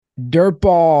Dirt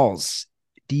balls.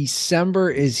 December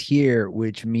is here,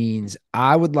 which means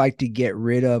I would like to get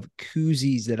rid of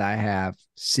koozies that I have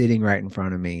sitting right in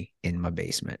front of me in my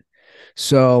basement.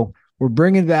 So we're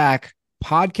bringing back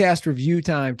podcast review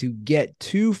time to get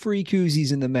 2 free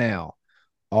koozies in the mail.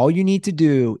 All you need to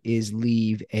do is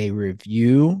leave a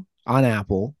review on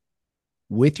Apple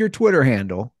with your Twitter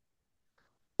handle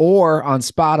or on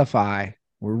Spotify.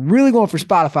 We're really going for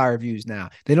Spotify reviews now.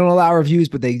 They don't allow reviews,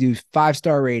 but they do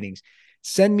 5-star ratings.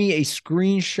 Send me a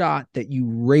screenshot that you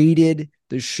rated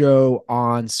the show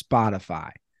on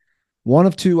Spotify. One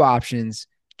of 2 options.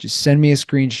 Just send me a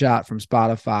screenshot from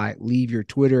Spotify. Leave your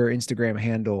Twitter or Instagram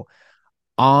handle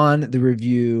on the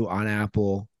review on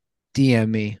Apple. DM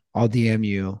me. I'll DM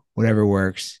you. Whatever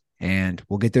works. And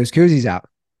we'll get those koozies out.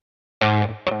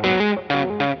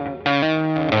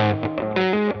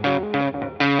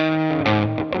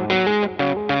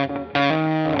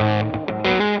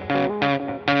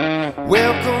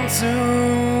 Welcome to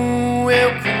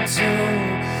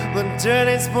the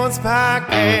Dirty Sports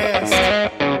Podcast.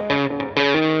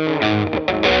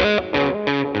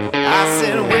 I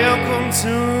said welcome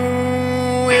to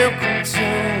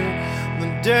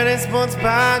the Dirty Sports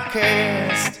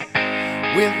Podcast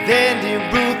with Andy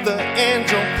Ruther and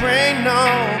Joe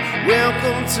Prano.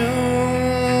 Welcome to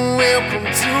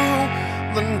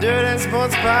the Dirty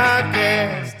Sports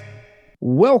Podcast.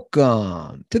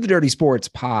 Welcome to the Dirty Sports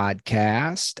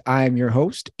Podcast. I'm your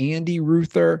host, Andy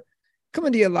Ruther,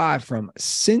 coming to you live from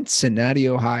Cincinnati,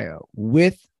 Ohio,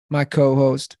 with my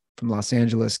co-host from Los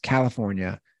Angeles,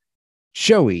 California,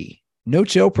 Joey No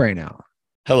Chill Prano.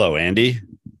 Hello, Andy.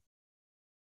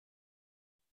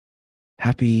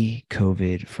 Happy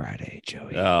COVID Friday,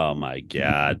 Joey. Oh, my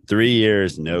God. 3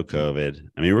 years, no COVID.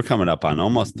 I mean, we're coming up on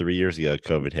almost 3 years ago,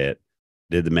 COVID hit.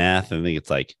 Did the math. I think it's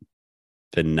like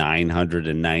been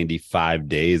 995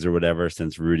 days or whatever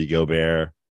since Rudy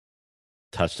Gobert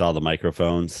touched all the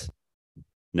microphones.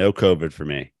 No COVID for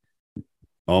me.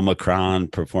 Omicron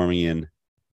performing in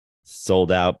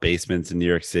sold out basements in New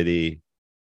York City.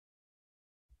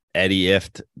 Eddie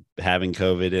Ift having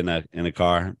COVID in a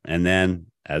car. And then,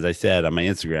 as I said on my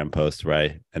Instagram post where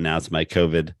I announced my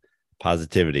COVID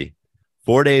positivity,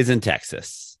 4 days in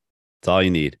Texas. That's all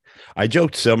you need. I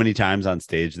joked so many times on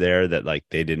stage there that like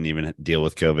they didn't even deal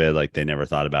with COVID. Like they never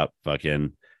thought about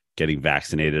fucking getting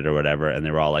vaccinated or whatever. And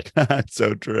they were all like, it's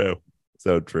so true.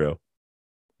 So true.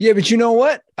 Yeah, but you know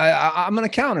what? I'm going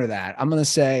to counter that. I'm going to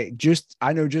say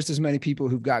I know just as many people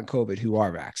who've gotten COVID who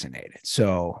are vaccinated.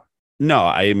 So no,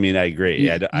 I mean, I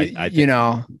agree. I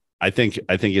think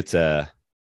it's a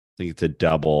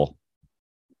double.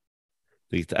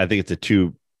 I think it's a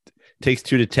two. Takes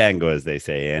 2 to tango, as they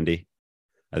say, Andy.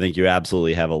 I think you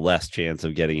absolutely have a less chance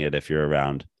of getting it if you're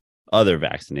around other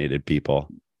vaccinated people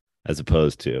as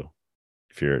opposed to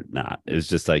if you're not. It's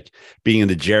just like being in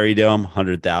the Jerry Dome,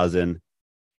 100,000,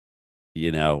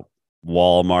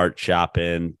 Walmart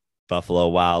shopping, Buffalo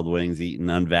Wild Wings eating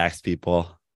unvaxxed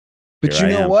people. But you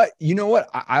know what?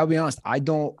 I'll be honest. I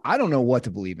don't know what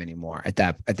to believe anymore at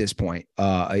this point,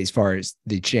 as far as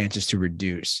the chances to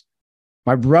reduce.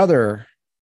 One of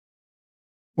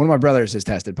my brothers has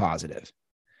tested positive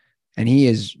and he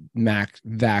is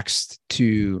vaxxed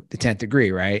to the 10th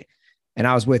degree. Right. And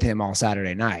I was with him all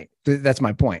Saturday night. That's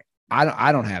my point.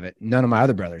 I don't have it. None of my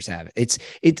other brothers have it.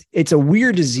 It's a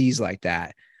weird disease like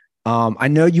that. I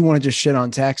know you want to just shit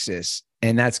on Texas,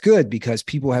 and that's good because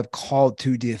people have called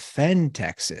to defend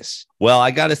Texas. Well,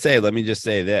 I got to say, let me just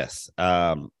say this.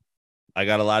 I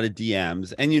got a lot of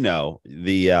DMs and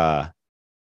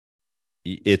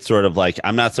it's sort of like,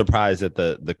 I'm not surprised that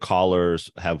the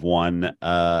callers have one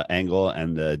angle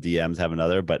and the DMs have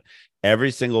another, but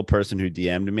every single person who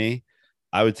DM'd me,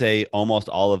 I would say almost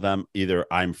all of them, either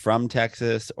I'm from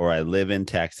Texas or I live in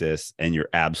Texas, and you're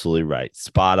absolutely right.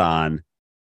 Spot on.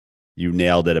 You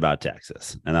nailed it about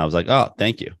Texas. And I was like, oh,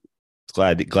 thank you. It's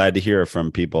glad to hear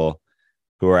from people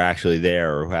who are actually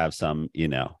there or who have some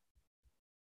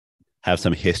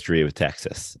history with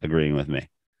Texas agreeing with me.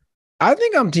 I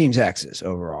think I'm Team Texas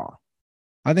overall.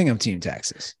 I think I'm Team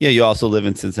Texas. Yeah, you also live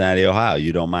in Cincinnati, Ohio.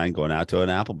 You don't mind going out to an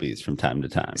Applebee's from time to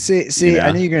time. See,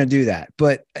 I knew you're going to do that.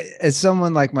 But as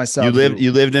someone like myself,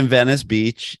 you lived in Venice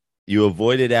Beach. You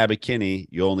avoided Abbot Kinney.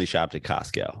 You only shopped at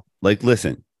Costco. Like,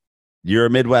 listen, you're a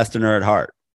Midwesterner at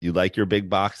heart. You like your big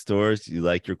box stores. You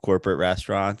like your corporate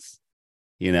restaurants.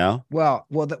 Well,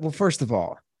 first of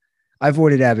all, I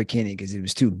avoided Abbot Kinney because it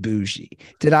was too bougie.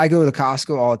 Did I go to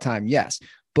Costco all the time? Yes.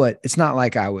 But it's not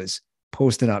like I was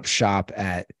posting up shop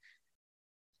at,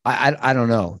 I don't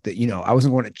know that, I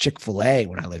wasn't going to Chick-fil-A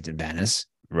when I lived in Venice.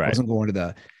 Right. I wasn't going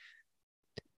to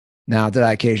now did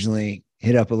I occasionally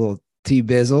hit up a little T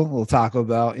Bizzle, little Taco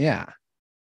Bell. Yeah.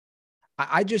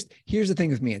 I just, here's the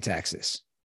thing with me in Texas.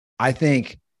 I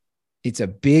think it's a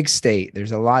big state.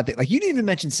 There's a lot that, like, you didn't even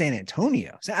mention San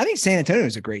Antonio. I think San Antonio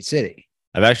is a great city.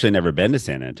 I've actually never been to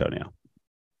San Antonio.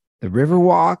 The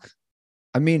Riverwalk.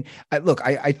 I mean,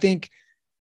 I think.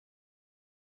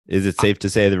 Is it safe to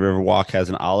say the Riverwalk has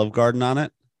an Olive Garden on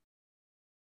it?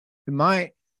 It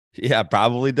might. Yeah,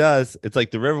 probably does. It's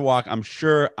like the Riverwalk.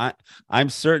 I'm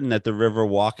certain that the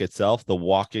Riverwalk itself, the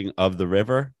walking of the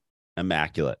river,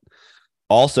 immaculate.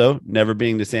 Also, never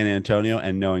being to San Antonio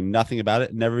and knowing nothing about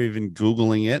it, never even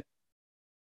Googling it.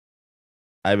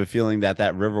 I have a feeling that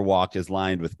Riverwalk is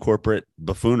lined with corporate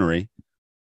buffoonery.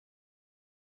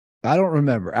 I don't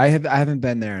remember. I haven't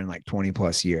been there in like 20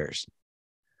 plus years.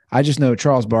 I just know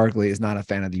Charles Barkley is not a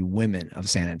fan of the women of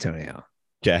San Antonio.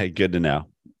 Okay, good to know.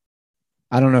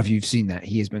 I don't know if you've seen that.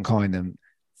 He has been calling them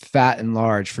fat and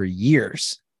large for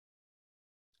years.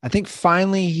 I think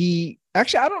finally I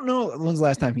don't know when's the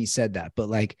last time he said that, but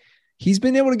like he's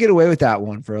been able to get away with that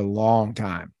one for a long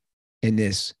time in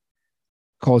this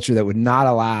culture that would not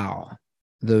allow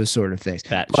those sort of things.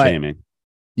 Fat shaming.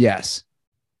 Yes.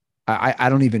 I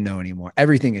don't even know anymore.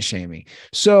 Everything is shaming.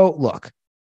 So look,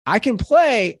 I can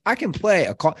play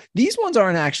a call. These ones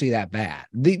aren't actually that bad.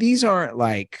 These aren't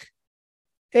like,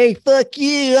 hey, fuck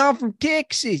you, I'm from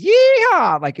Texas.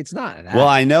 Yeah. Like, it's not that. Well,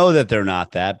 I know that they're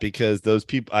not that because those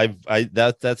people,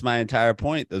 that's my entire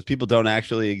point. Those people don't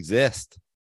actually exist.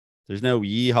 There's no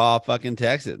yeehaw fucking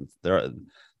Texans. They're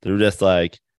just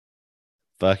like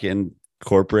fucking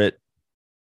corporate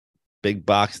big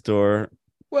box store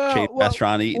chain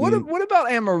restaurant eating. What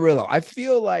about Amarillo? I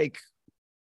feel like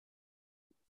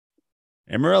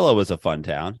Amarillo was a fun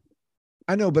town.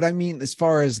 I know, but I mean, as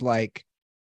far as like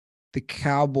the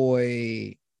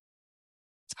cowboy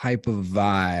type of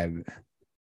vibe.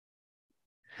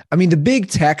 I mean, the Big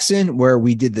Texan where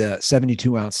we did the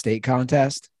 72-ounce steak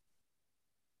contest,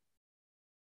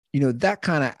 that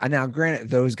kind of, now granted,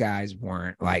 those guys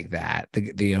weren't like that.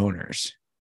 The owners,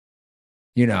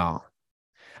 I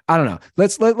don't know.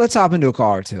 Let's hop into a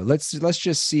call or two. Let's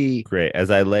just see. Great.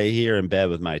 As I lay here in bed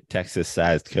with my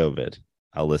Texas-sized COVID,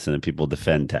 I'll listen to people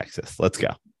defend Texas. Let's go.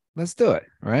 Let's do it.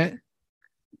 All right.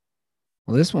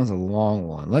 Well, this one's a long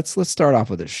one. Let's start off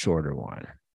with a shorter one.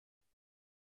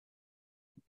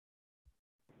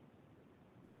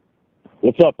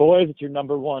 What's up, boys? It's your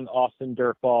number one Austin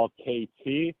Dirtball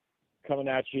KT coming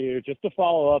at you just to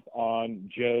follow up on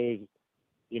Joe's,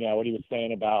 what he was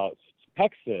saying about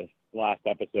Texas last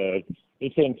episode.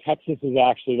 He's saying Texas is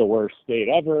actually the worst state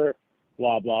ever,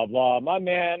 blah, blah, blah. My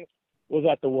man was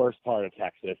at the worst part of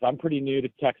Texas. I'm pretty new to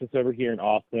Texas over here in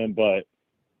Austin, but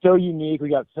so unique. We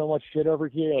got so much shit over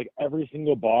here. Like every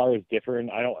single bar is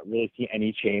different. I don't really see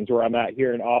any chains where I'm at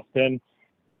here in Austin,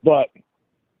 but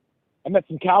I met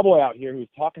some cowboy out here who was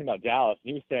talking about Dallas. And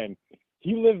he was saying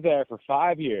he lived there for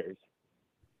 5 years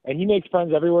and he makes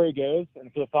friends everywhere he goes.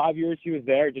 And for the 5 years he was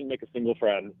there, he didn't make a single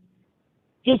friend.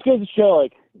 Just goes to show,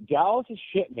 like, Dallas is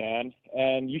shit, man.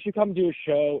 And you should come do a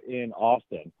show in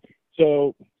Austin.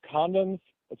 So condoms,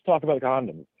 let's talk about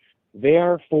condoms. They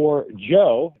are for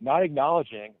Joe not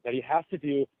acknowledging that he has to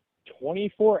do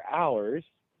 24 hours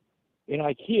in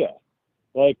IKEA.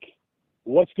 Like,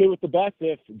 what's good with the bets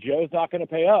if Joe's not going to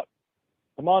pay up?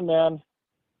 Come on, man.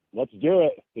 Let's do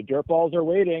it. The dirt balls are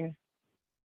waiting.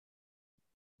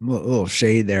 A little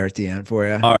shade there at the end for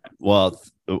you. All right. Well,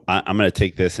 I'm going to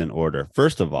take this in order.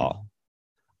 First of all,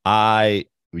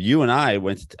 you and I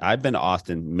went. I've been to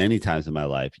Austin many times in my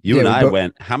life. You and I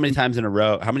went. How many times in a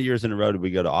row? How many years in a row did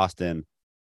we go to Austin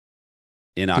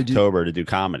in October to do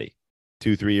comedy?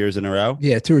 2-3 years in a row?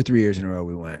 Yeah, 2 or 3 years in a row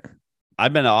we went.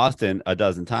 I've been to Austin a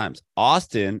dozen times.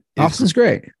 Austin's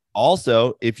great.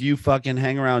 Also, if you fucking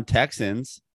hang around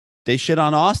Texans, they shit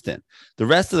on Austin. The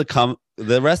rest of the country.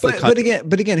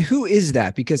 But again, who is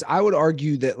that? Because I would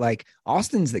argue that like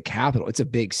Austin's the capital. It's a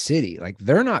big city. Like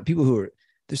they're not people who are.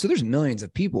 So there's millions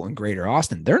of people in Greater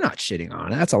Austin. They're not shitting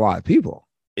on it. That's a lot of people.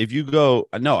 If you go,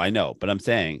 no, I know, but I'm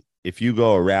saying if you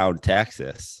go around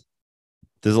Texas,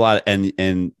 there's a lot of,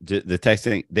 and the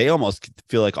Texan, they almost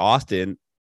feel like Austin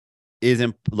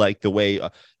isn't like the way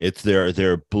it's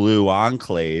their blue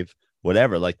enclave,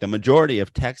 whatever. Like the majority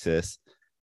of Texas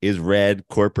is red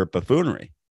corporate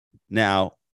buffoonery.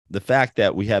 Now, the fact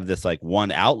that we have this like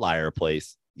one outlier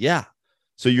place, yeah.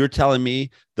 So you're telling me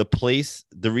the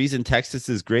reason Texas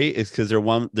is great is because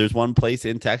there's one place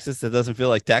in Texas that doesn't feel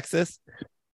like Texas?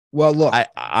 Well, look,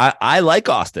 I like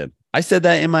Austin. I said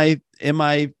that in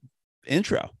my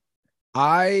intro.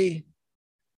 I'm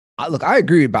Look, I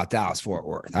agree about Dallas Fort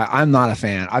Worth. I'm not a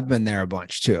fan. I've been there a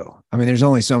bunch too. I mean, there's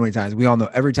only so many times. We all know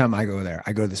every time I go there,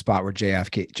 I go to the spot where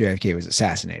JFK was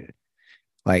assassinated.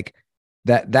 Like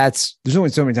there's only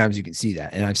so many times you can see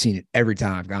that. And I've seen it every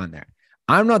time I've gone there.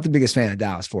 I'm not the biggest fan of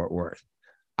Dallas Fort Worth.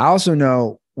 I also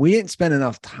know we didn't spend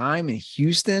enough time in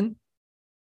Houston.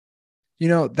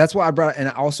 That's why and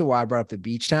also why I brought up the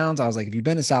beach towns. I was like, if you've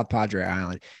been to South Padre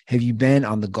Island, have you been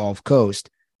on the Gulf Coast?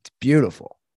 It's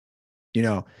beautiful.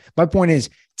 My point is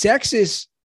Texas,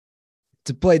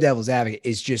 to play devil's advocate,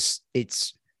 is just,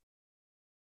 there's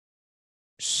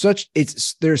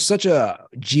such a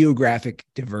geographic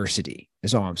diversity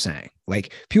is all I'm saying.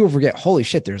 Like people forget, holy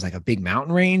shit, there's like a big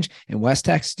mountain range in West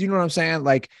Texas. Do you know what I'm saying?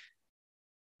 Like,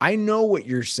 I know what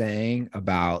you're saying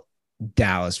about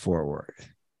Dallas Fort Worth.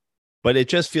 But it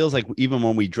just feels like even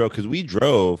when we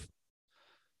drove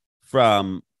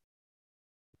from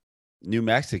New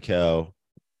Mexico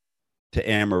to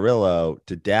Amarillo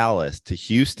to Dallas to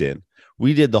Houston,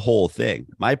 we did the whole thing.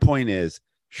 My point is,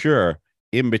 sure,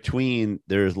 in between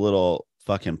there's little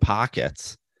fucking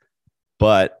pockets,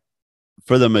 but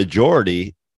for the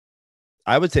majority,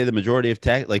 I would say the majority of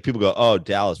Texas, like people go, oh,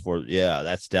 Dallas Fort, yeah,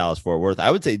 that's Dallas Fort Worth. I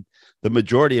would say the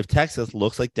majority of Texas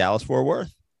looks like Dallas Fort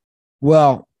Worth.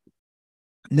 Well,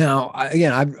 now I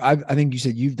think you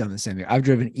said you've done the same thing. I've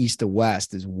driven east to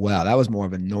west as well. That was more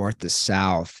of a north to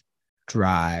south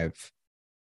drive.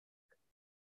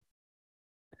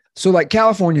 So like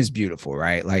California is beautiful,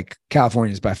 right? Like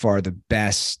California is by far the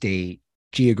best state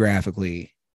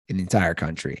geographically in the entire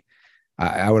country.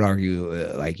 I would argue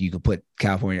like you could put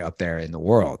California up there in the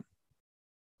world.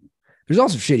 There's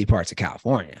also shitty parts of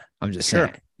California. I'm just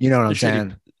saying, you know what I'm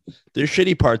saying? There's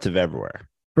shitty parts of everywhere.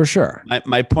 For sure.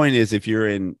 My point is, if you're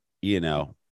in, I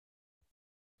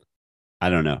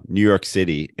don't know, New York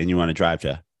City and you want to drive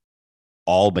to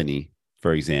Albany,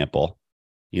 for example,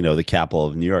 the capital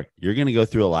of New York, you're going to go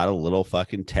through a lot of little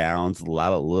fucking towns, a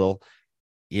lot of little,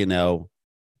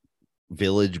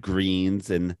 village greens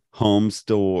and home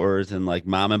stores and like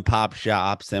mom and pop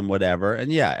shops and whatever.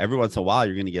 And yeah, every once in a while,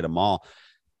 you're going to get a mall.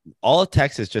 All of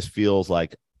Texas just feels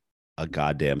like a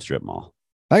goddamn strip mall.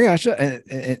 I gotcha.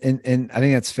 And I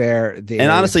think that's fair. And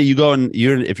honestly,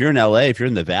 if you're in LA, if you're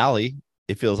in the Valley,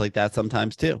 it feels like that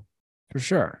sometimes too. For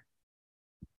sure.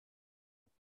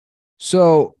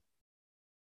 So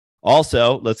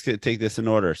also, let's take this in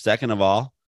order. Second of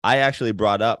all, I actually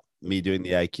brought up me doing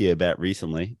the IKEA bet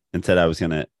recently and said I was going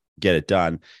to get it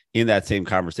done. In that same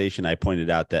conversation, I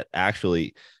pointed out that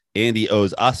actually Andy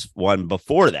owes us one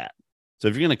before that. So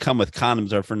if you're going to come with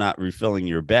condoms or for not refilling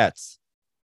your bets,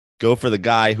 go for the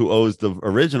guy who owes the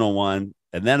original one,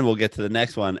 and then we'll get to the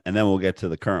next one, and then we'll get to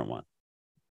the current one.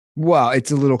 Well,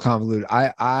 it's a little convoluted.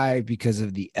 I because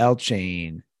of the L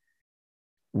chain,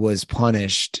 was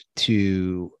punished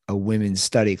to a women's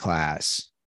study class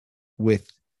with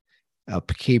a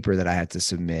paper that I had to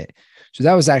submit. So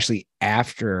that was actually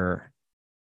after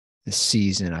the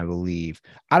season, I believe.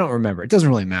 I don't remember. It doesn't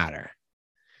really matter.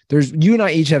 You and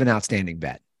I each have an outstanding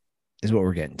bet, is what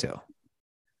we're getting to.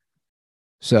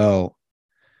 So,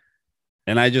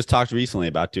 and I just talked recently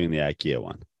about doing the IKEA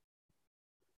one.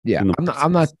 Yeah,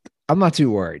 I'm not too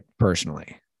worried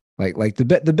personally. Like the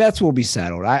bets will be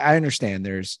settled. I understand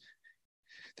there's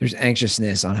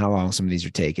anxiousness on how long some of these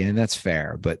are taking, and that's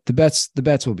fair. But the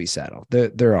bets will be settled.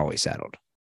 They're always settled.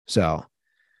 So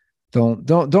don't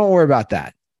worry about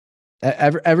that.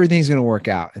 Everything's going to work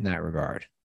out in that regard.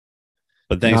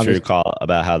 But thanks for your call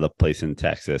about how the place in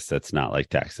Texas that's not like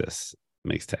Texas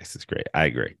makes Texas great. I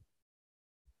agree.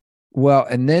 Well,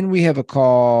 and then we have a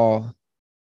call.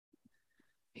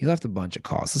 He left a bunch of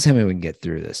calls. Let's see how many we can get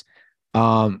through this.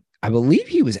 I believe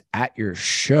he was at your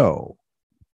show,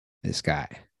 this guy.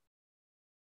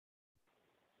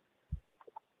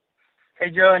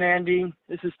 Hey, Joe and Andy.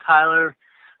 This is Tyler,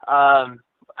 out in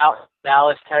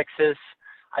Dallas, Texas.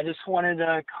 I just wanted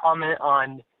to comment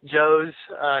on Joe's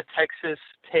Texas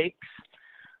takes.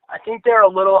 I think they're a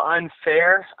little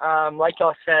unfair. Like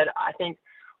y'all said, I think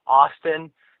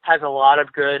Austin has a lot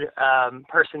of good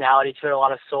personality to it, a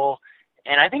lot of soul.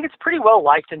 And I think it's pretty well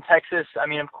liked in Texas. I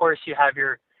mean, of course, you have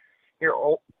your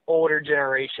older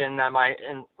generation that might,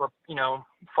 and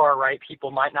far right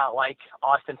people might not like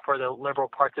Austin for the liberal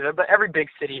parts of it. But every big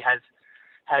city has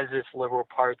its liberal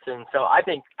parts, and so I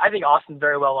think Austin's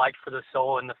very well liked for the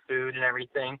soul and the food and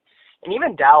everything. And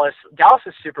even Dallas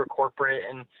is super corporate,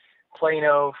 and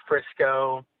Plano,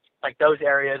 Frisco, like those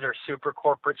areas are super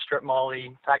corporate, strip mall-y,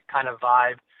 that kind of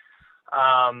vibe.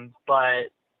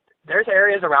 But there's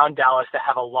areas around Dallas that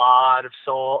have a lot of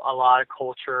soul, a lot of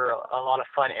culture, a lot of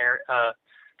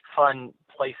fun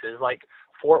places like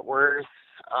Fort Worth,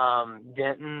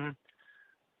 Denton,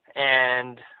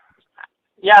 and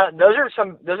yeah, those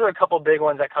are a couple big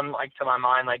ones that come like to my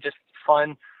mind, like just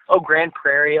fun. Oh, Grand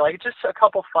Prairie, like just a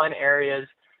couple fun areas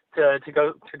to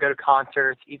go to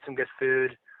concerts, eat some good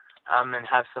food, and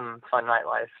have some fun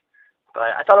nightlife.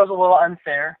 But I thought it was a little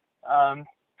unfair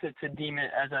to deem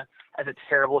it as a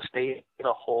terrible state as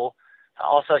a whole.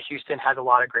 Also, Houston has a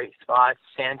lot of great spots.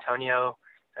 San Antonio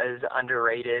is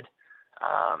underrated.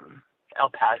 El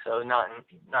Paso, not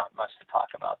much to talk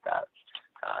about that.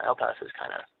 El Paso is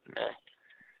kind of meh.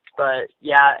 But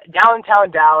yeah,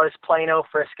 downtown Dallas, Plano,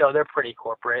 Frisco, they're pretty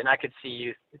corporate, and I could see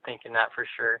you thinking that for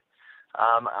sure.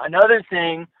 Another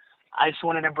thing I just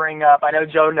wanted to bring up, I know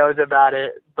Joe knows about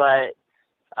it, but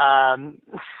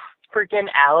freaking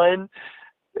Alan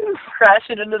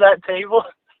crashing into that table,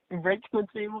 breaking the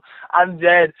table. I'm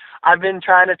dead. I've been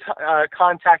trying to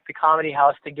contact the Comedy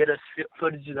House to get us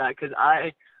footage of that because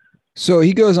So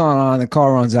he goes on, the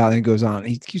call runs out, and he goes on.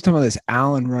 He keeps talking about this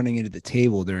Alan running into the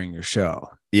table during your show.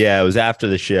 Yeah, it was after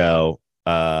the show.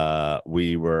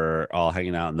 We were all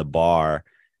hanging out in the bar,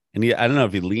 and I don't know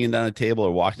if he leaned on a table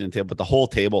or walked in the table, but the whole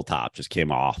tabletop just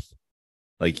came off,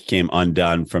 like he came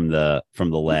undone from the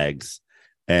legs,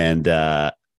 and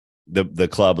the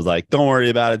club was like, "Don't worry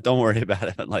about it, don't worry about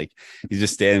it." Like he's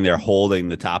just standing there holding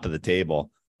the top of the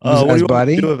table. Oh, what do you want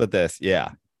to do about this?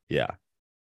 Yeah.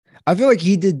 I feel like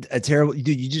he did a terrible,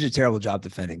 dude. You did a terrible job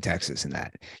defending Texas in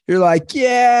that. You're like,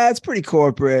 yeah, it's pretty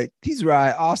corporate. He's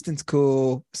right. Austin's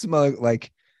cool. Some other,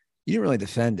 like, you didn't really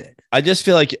defend it. I just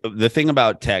feel like the thing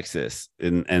about Texas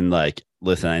and like,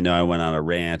 listen, I know I went on a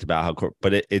rant about how,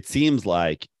 but it seems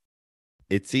like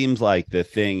the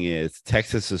thing is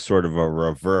Texas is sort of a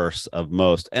reverse of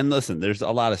most. And listen, there's a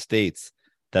lot of states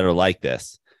that are like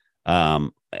this.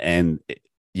 And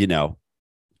you know,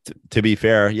 to be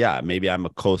fair, yeah, maybe I'm a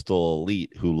coastal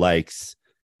elite who likes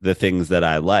the things that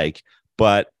I like,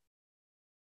 but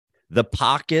the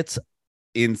pockets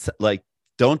in, like,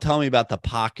 don't tell me about the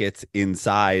pockets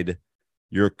inside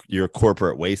your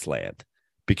corporate wasteland,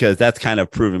 because that's kind of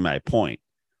proving my point.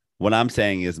 What I'm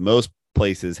saying is most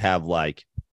places have like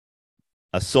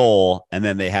a soul, and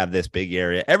then they have this big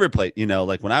area. Every place, you know,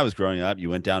 like when I was growing up,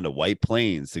 you went down to White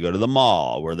Plains to go to the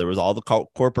mall where there was all the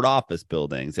corporate office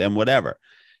buildings and whatever.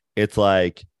 It's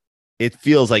like, it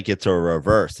feels like it's a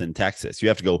reverse in Texas. You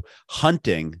have to go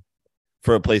hunting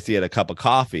for a place to get a cup of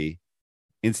coffee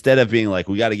instead of being like,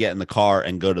 we got to get in the car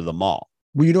and go to the mall.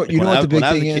 Well, you know what the big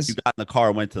thing is? You got in the car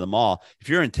and went to the mall. If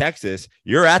you're in Texas,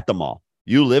 you're at the mall.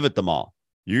 You live at the mall.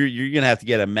 You're going to have to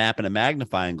get a map and a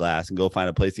magnifying glass and go find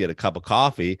a place to get a cup of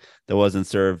coffee that wasn't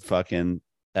served fucking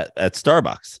at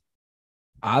Starbucks.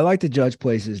 I like to judge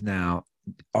places now.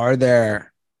 Are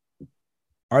there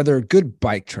good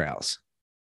bike trails?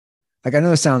 Like, I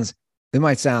know it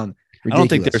might sound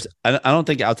ridiculous. I don't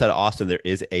think outside of Austin there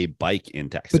is a bike in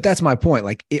Texas. But that's my point.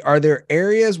 Like, are there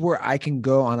areas where I can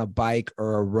go on a bike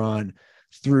or a run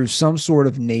through some sort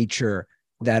of nature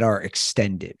that are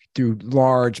extended through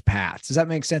large paths? Does that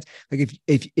make sense? Like,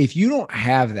 if you don't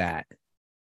have that,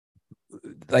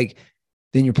 like,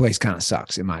 then your place kind of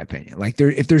sucks, in my opinion. Like,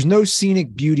 if there's no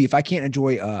scenic beauty, if I can't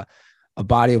enjoy a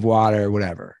body of water or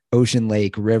whatever, ocean,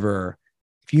 lake, river,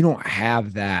 if you don't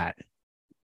have that,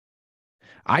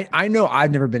 I know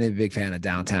I've never been a big fan of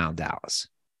downtown Dallas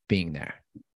being there.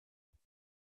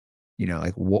 You know,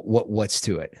 like what's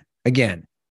to it? Again,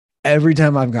 every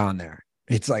time I've gone there,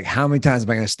 it's like, how many times am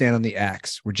I going to stand on the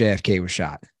X where JFK was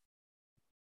shot?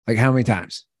 Like, how many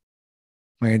times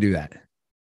am I going to do that?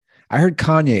 I heard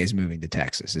Kanye is moving to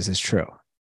Texas. Is this true?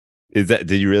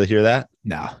 Did you really hear that?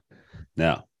 No.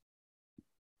 No.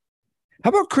 How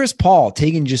about Chris Paul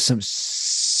taking just some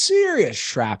serious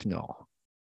shrapnel?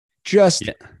 Just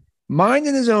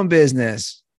minding his own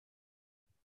business,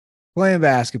 playing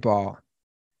basketball,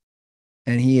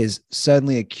 and he is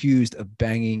suddenly accused of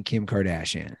banging Kim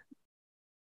Kardashian.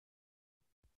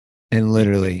 And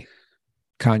literally,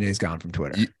 Kanye's gone from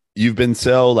Twitter. You've been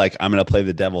so like, I'm going to play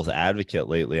the devil's advocate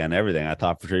lately on everything. I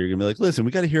thought for sure you're going to be like, listen,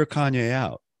 we got to hear Kanye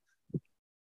out.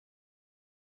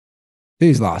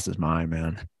 He's lost his mind,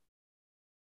 man.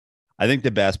 I think the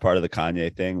best part of the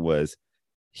Kanye thing was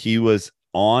he was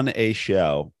on a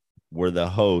show where the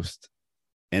host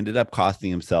ended up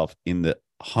costing himself in the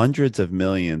hundreds of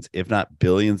millions, if not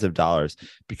billions of dollars,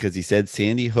 because he said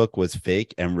Sandy Hook was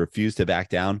fake and refused to back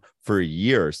down for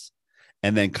years.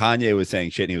 And then Kanye was saying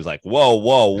shit, and he was like, whoa,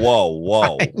 whoa, whoa,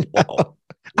 whoa, whoa,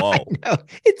 whoa.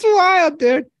 It's wild,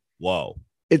 dude. Whoa.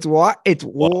 It's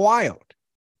wild.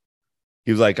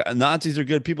 He was like, Nazis are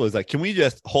good people. He's like, can we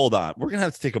just hold on? We're going to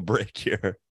have to take a break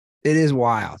here. It is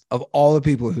wild. Of all the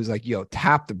people who's like, yo,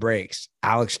 tap the brakes,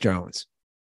 Alex Jones.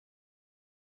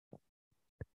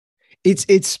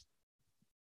 it's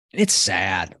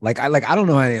sad. I don't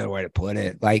know any other way to put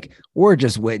it. Like, we're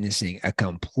just witnessing a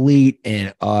complete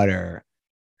and utter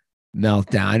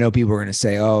meltdown. I know people are going to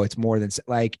say, "Oh, it's more than,"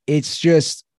 like, it's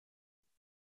just,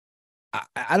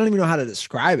 I don't even know how to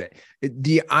describe it.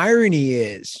 The irony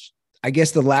is, I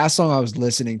guess the last song I was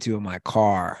listening to in my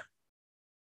car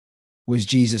was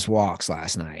Jesus Walks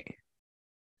last night.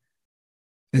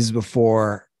 This is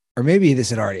before, or maybe this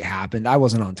had already happened. I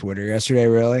wasn't on Twitter yesterday,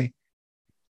 really.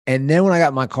 And then when I got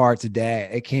in my car today,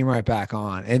 it came right back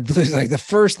on. And it was like the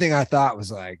first thing I thought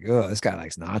was like, "Oh, this guy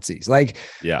likes Nazis." Like,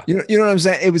 Yeah. you know what I'm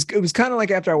saying? It was kind of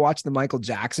like after I watched the Michael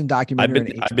Jackson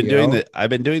documentary. I've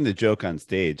been doing the joke on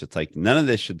stage. It's like, none of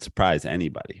this should surprise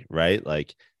anybody, right?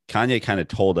 Like, Kanye kind of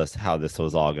told us how this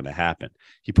was all going to happen.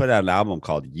 He put out an album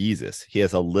called Yeezus. He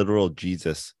has a literal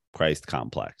Jesus Christ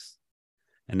complex.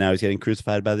 And now he's getting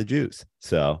crucified by the Jews.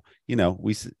 So,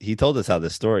 he told us how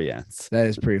this story ends. That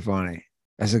is pretty funny.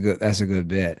 That's a good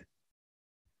bit.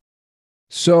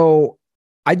 So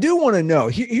I do want to know,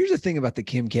 here's the thing about the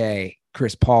Kim K,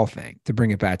 Chris Paul thing, to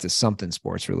bring it back to something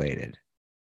sports related.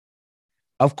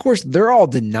 Of course, they're all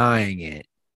denying it.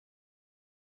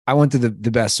 I went to the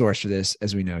best source for this,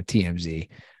 as we know, TMZ.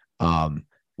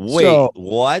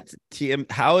 What?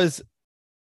 How is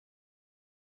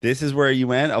this is where you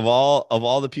went of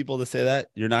all the people to say that?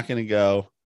 You're not going to go.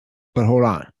 But hold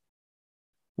on.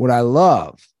 What I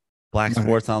love, Black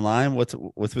Sports Online. What's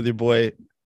with your boy?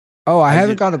 Oh, I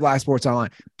haven't gone to Black Sports Online,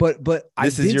 but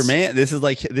this is your man. This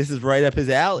is right up his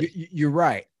alley. You're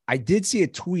right. I did see a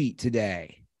tweet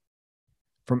today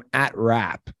from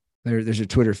 @rap. There's a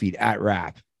Twitter feed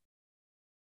 @rap.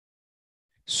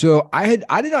 So I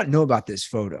did not know about this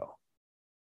photo.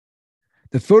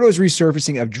 The photo is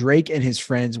resurfacing of Drake and his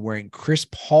friends wearing Chris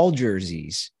Paul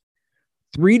jerseys,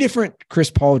 3 different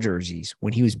Chris Paul jerseys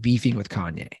when he was beefing with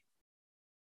Kanye.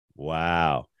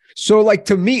 Wow. So, like,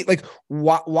 to me, like,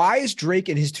 why is Drake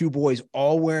and his 2 boys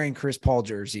all wearing Chris Paul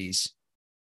jerseys,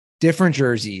 different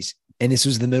jerseys, and this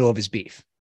was the middle of his beef?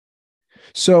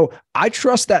 So I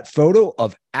trust that photo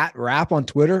of @rap on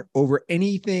Twitter over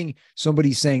anything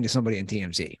somebody's saying to somebody in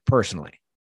TMZ, personally.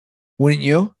 Wouldn't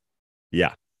you?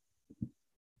 Yeah.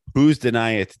 Who's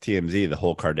denying it to TMZ? The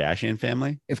whole Kardashian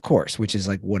family? Of course, which is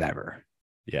like, whatever.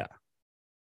 Yeah.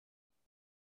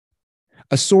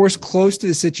 A source close to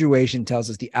the situation tells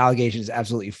us the allegation is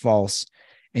absolutely false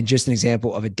and just an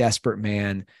example of a desperate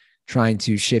man trying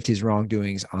to shift his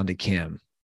wrongdoings onto Kim.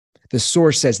 The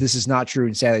source says this is not true,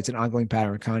 and sadly, it's an ongoing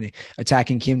pattern of Kanye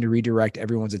attacking Kim to redirect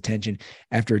everyone's attention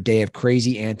after a day of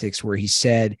crazy antics where he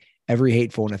said every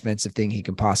hateful and offensive thing he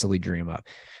can possibly dream of.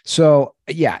 So,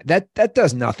 yeah, that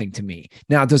does nothing to me.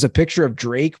 Now, does a picture of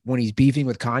Drake when he's beefing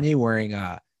with Kanye wearing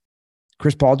a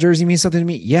Chris Paul jersey mean something to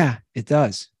me? Yeah, it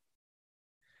does.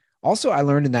 Also, I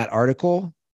learned in that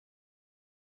article,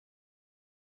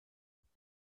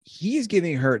 he is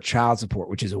giving her child support,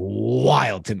 which is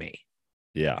wild to me.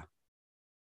 Yeah.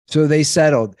 So they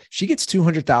settled. She gets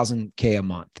 $200,000 a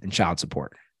month in child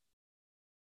support.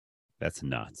 That's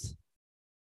nuts.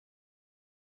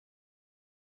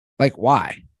 Like,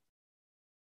 why?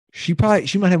 She might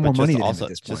have more money than him at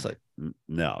this point. Just like,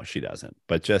 no, she doesn't.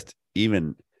 But just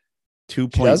even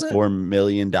 $2.4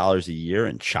 million a year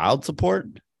in child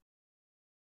support.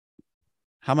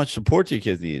 How much support do your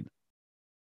kids need?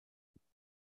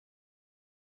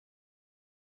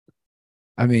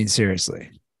 I mean, seriously.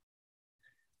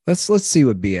 Let's see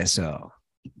what BSO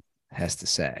has to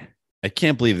say. I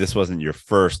can't believe this wasn't your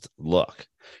first look.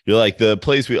 You're like the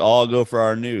place we all go for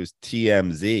our news,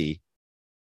 TMZ.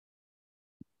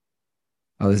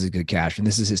 Oh, this is good cash. And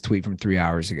this is his tweet from 3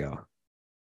 hours ago.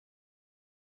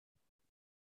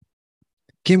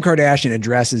 Kim Kardashian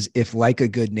addresses if like a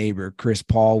good neighbor, Chris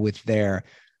Paul with their.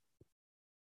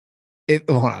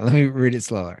 Hold on, let me read it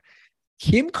slower.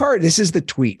 This is the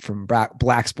tweet from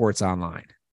Black Sports Online.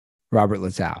 Robert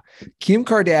Littau. Kim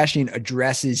Kardashian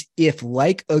addresses if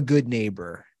like a good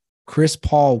neighbor, Chris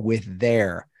Paul with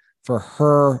their for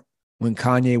her when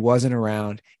Kanye wasn't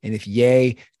around, and if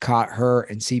Ye caught her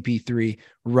and CP3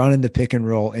 running the pick and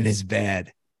roll in his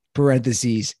bed,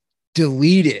 parentheses,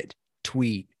 deleted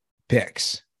tweet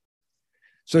pics.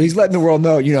 So he's letting the world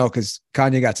know, because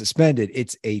Kanye got suspended,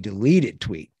 it's a deleted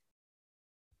tweet.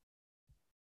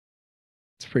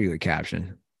 It's a pretty good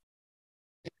caption.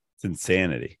 It's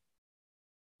insanity.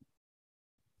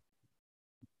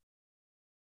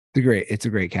 It's a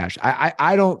great caption.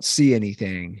 I don't see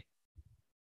anything.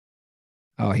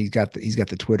 Oh, he's got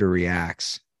the Twitter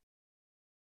reacts.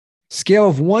 Scale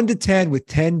of 1 to 10, with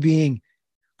 10 being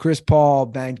Chris Paul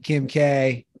banged Kim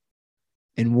K,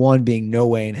 and 1 being no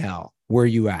way in hell. Where are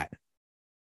you at?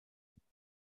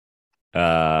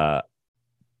 Uh,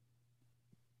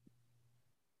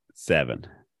 7.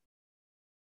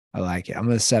 I like it. I'm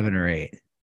gonna 7 or 8.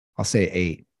 I'll say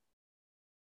 8.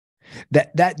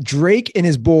 That Drake and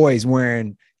his boys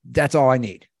wearing, that's all I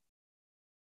need.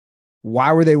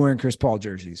 Why were they wearing Chris Paul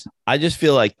jerseys? I just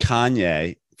feel like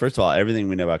Kanye. First of all, everything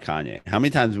we know about Kanye. How many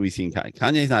times have we seen Kanye?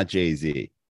 Kanye's not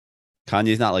Jay-Z.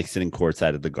 Kanye's not like sitting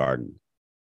courtside at the Garden.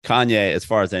 Kanye, as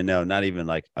far as I know, not even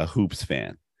like a hoops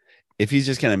fan. If he's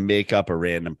just gonna make up a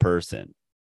random person,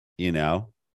 you know.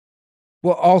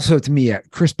 Well, also to me,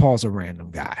 Chris Paul's a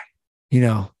random guy, you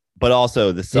know. But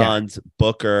also the Suns,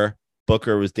 Booker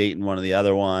was dating one of the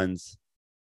other ones.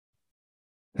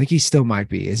 I think he still might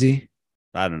be. Is he?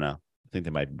 I don't know. I think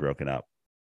they might be broken up.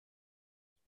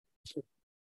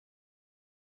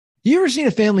 You ever seen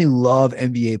a family love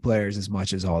NBA players as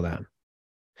much as all them?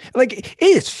 Like, it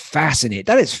is fascinating.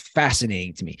 That is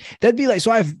fascinating to me. That'd be like,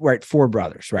 so I have 4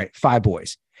 brothers, right? 5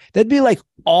 boys. That'd be like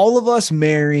all of us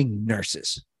marrying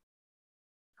nurses.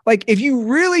 Like, if you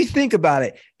really think about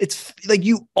it, it's like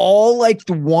you all like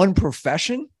the one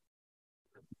profession.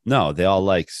 No, they all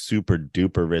like super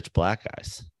duper rich black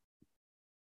guys.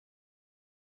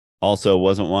 Also,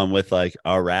 wasn't one with like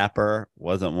a rapper,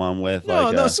 wasn't one with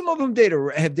no, some of them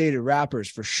have dated rappers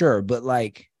for sure, but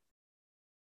like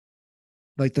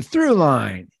the through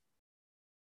line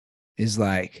is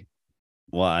like,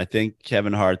 well, I think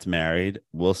Kevin Hart's married.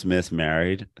 Will Smith's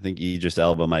married. I think Idris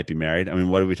Elba might be married. I mean,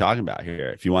 what are we talking about here?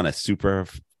 If you want a super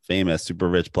famous, super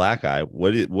rich black guy,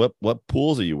 what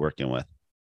pools are you working with?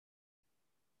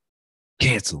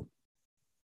 Cancel.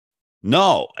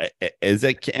 No, is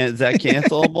that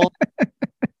cancelable?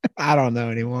 I don't know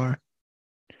anymore.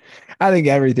 I think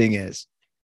everything is.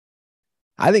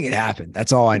 I think it happened.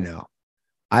 That's all I know.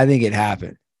 I think it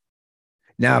happened.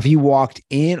 Now, if he walked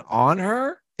in on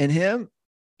her and him,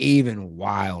 even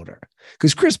wilder.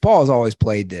 Because Chris Paul has always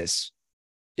played this.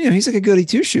 You know, he's like a goody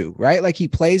two-shoe, right? Like he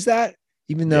plays that,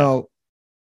 even though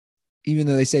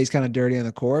they say he's kind of dirty on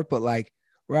the court, but like,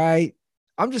 right?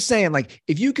 I'm just saying, like,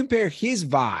 if you compare his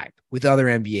vibe with other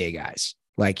NBA guys,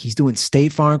 like he's doing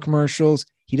State Farm commercials.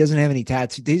 He doesn't have any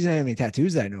tattoos. He doesn't have any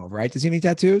tattoos that I know of, right? Does he have any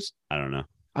tattoos? I don't know.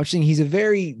 I'm saying he's a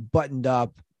very buttoned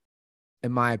up,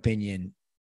 in my opinion,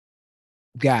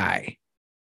 guy.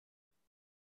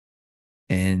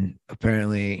 And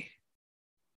apparently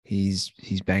he's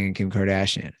banging Kim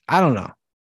Kardashian. I don't know. I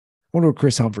wonder what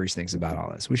Chris Humphries thinks about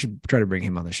all this. We should try to bring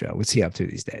him on the show. What's he up to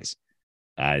these days?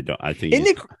 I think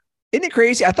isn't it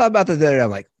crazy? I thought about that the other day. I'm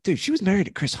like, dude, she was married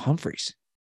to Chris Humphries.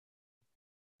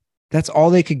 That's all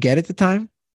they could get at the time.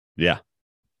 Yeah.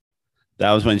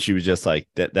 That was when she was just like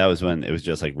that. That was when it was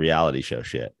just like reality show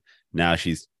shit. Now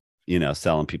she's,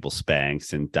 selling people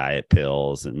Spanx and diet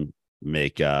pills and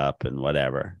makeup and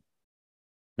whatever.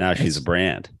 Now she's a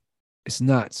brand. It's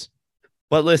nuts.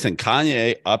 But listen,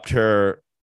 Kanye upped her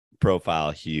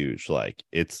profile huge. Like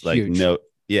it's like huge.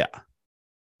 Yeah.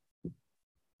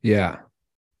 Yeah.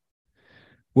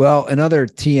 Well, another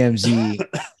TMZ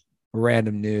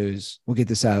random news. We'll get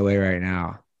this out of the way right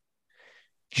now.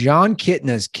 John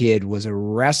Kitna's kid was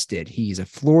arrested. He's a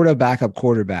Florida backup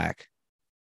quarterback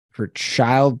for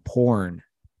child porn.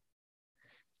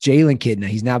 Jalen Kitna,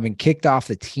 he's now been kicked off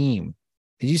the team.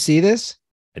 Did you see this?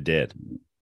 I did.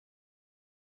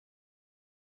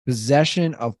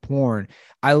 Possession of porn.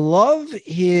 I love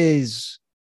his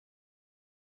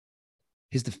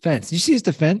defense. Did you see his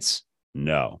defense?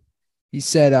 No. He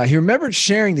said he remembered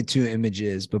sharing the 2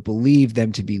 images, but believed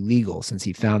them to be legal since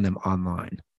he found them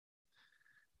online.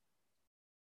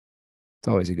 It's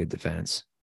always a good defense.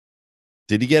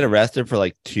 Did he get arrested for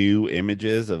like 2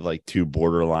 images of like 2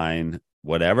 borderline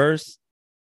whatevers?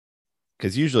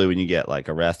 Because usually when you get like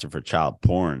arrested for child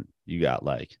porn, you got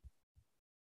like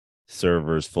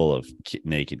servers full of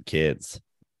naked kids.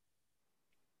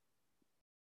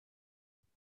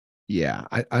 Yeah,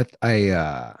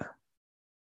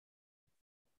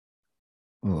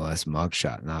 well, that's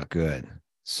mugshot, not good.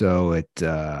 So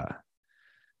let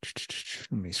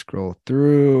me scroll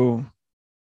through.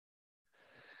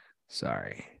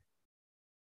 Sorry.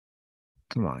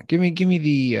 Come on, give me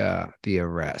the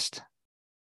arrest.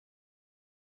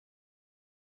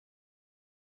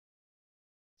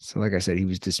 So like I said, he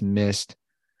was dismissed.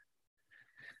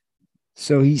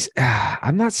 So he's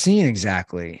I'm not seeing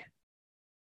exactly.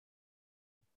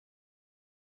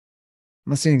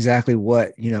 I'm not seeing exactly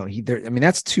what,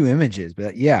 that's 2 images,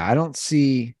 but yeah, I don't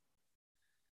see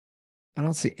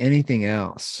anything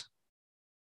else.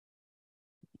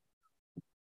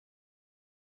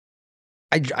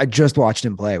 I just watched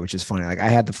him play, which is funny. Like I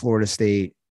had the Florida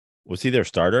State Was he their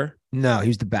starter? No, he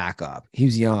was the backup. He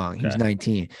was young. He was Okay.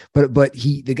 19. But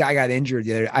the guy got injured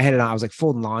the other. I had it on. I was like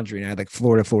folding laundry, and I had like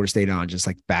Florida State on, just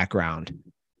like background.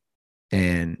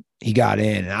 And he got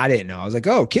in, and I didn't know. I was like,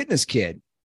 oh, Kitna's kid.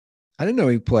 I didn't know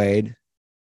he played.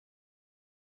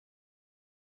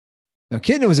 Now,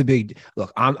 Kitna was a big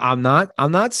look. I'm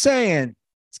not saying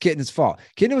it's Kitna's fault.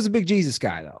 Kitna was a big Jesus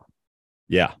guy, though.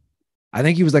 Yeah. I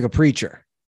think he was like a preacher.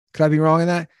 Could I be wrong in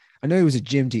that? I know he was a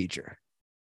gym teacher.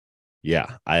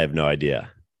 Yeah. I have no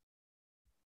idea.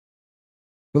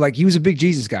 But like he was a big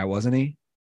Jesus guy, wasn't he?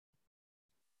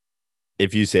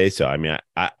 If you say so. I mean,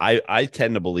 I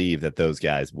tend to believe that those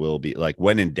guys will be like,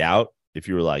 when in doubt, if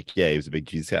you were like, yeah, he was a big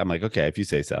Jesus guy, I'm like, okay, if you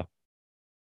say so.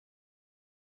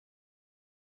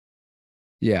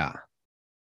 Yeah.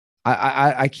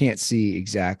 I can't see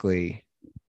exactly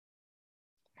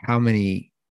how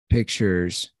many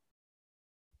pictures.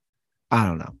 I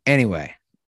don't know. Anyway,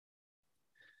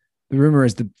 the rumor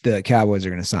is the Cowboys are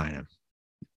going to sign him.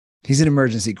 He's an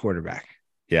emergency quarterback.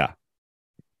 Yeah.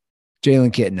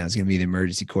 Jalen Kitna is going to be the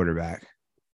emergency quarterback.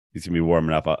 He's going to be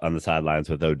warming up on the sidelines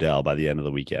with Odell by the end of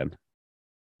the weekend.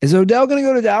 Is Odell going to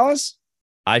go to Dallas?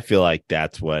 I feel like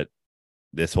that's what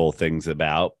this whole thing's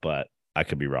about, but I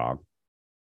could be wrong.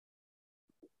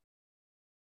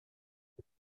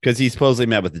 Because he supposedly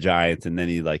met with the Giants, and then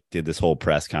he like did this whole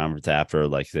press conference after,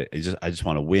 like, I just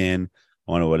want to win,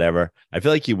 I want to whatever. I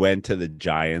feel like he went to the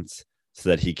Giants so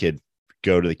that he could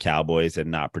go to the Cowboys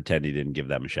and not pretend he didn't give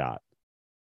them a shot.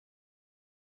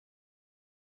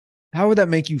 How would that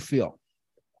make you feel?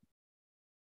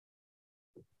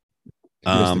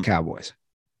 The Cowboys.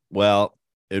 Well,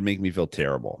 it would make me feel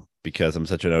terrible because I'm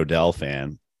such an Odell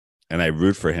fan, and I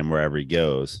root for him wherever he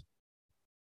goes.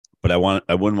 But I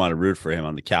wouldn't want to root for him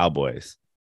on the Cowboys.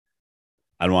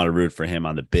 I'd want to root for him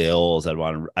on the Bills. I'd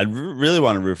really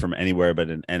want to root for him anywhere but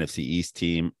an NFC East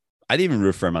team. I'd even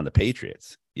root for him on the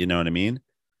Patriots. You know what I mean?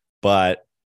 But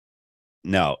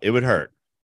no, it would hurt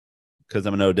because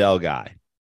I'm an Odell guy.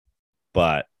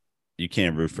 But you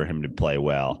can't root for him to play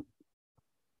well.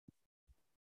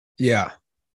 Yeah.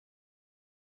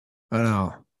 I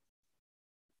know.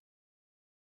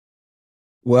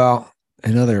 Well,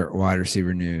 another wide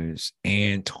receiver news.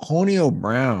 Antonio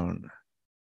Brown.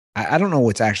 I don't know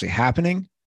what's actually happening.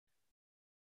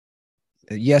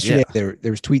 Yesterday, there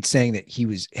was tweets saying that he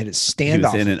had a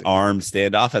standoff. He was in an armed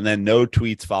standoff, and then no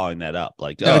tweets following that up.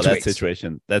 Like, no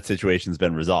tweets. that situation's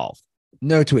been resolved.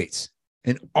 No tweets.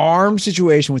 An armed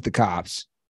situation with the cops.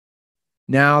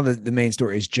 Now the main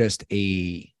story is just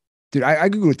dude, I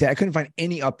Googled that. I couldn't find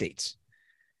any updates.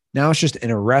 Now it's just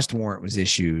an arrest warrant was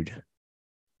issued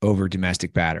over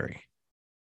domestic battery.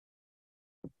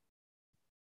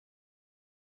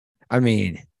 I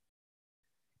mean,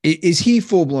 is he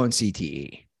full-blown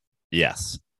CTE?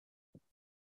 Yes.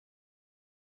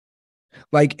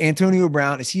 Like Antonio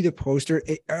Brown, is he the poster?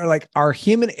 Are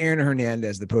him and Aaron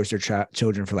Hernandez the poster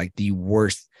children for like the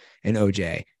worst in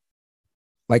OJ?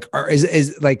 Like,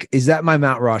 is that my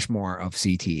Mount Rushmore of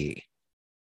CTE?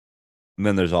 And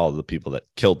then there's all the people that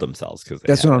killed themselves because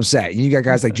that's what I'm saying. You got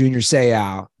guys like Junior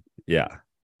Seau, yeah,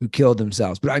 who killed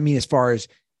themselves. But I mean, as far as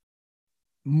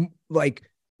like,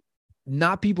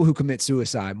 not people who commit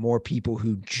suicide, more people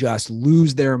who just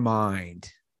lose their mind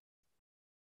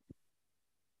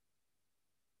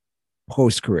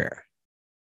post-career.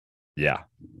 Yeah.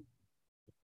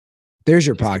 There's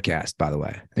your podcast, by the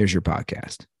way. There's your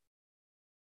podcast.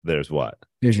 There's what?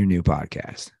 There's your new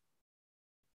podcast.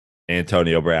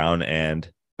 Antonio Brown and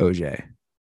OJ.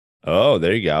 Oh,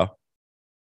 there you go.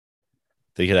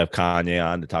 They could have Kanye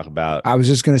on to talk about. I was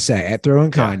just going to say, throw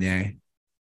in Kanye. Yeah.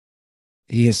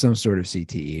 He has some sort of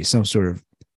CTE, some sort of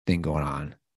thing going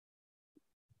on.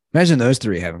 Imagine those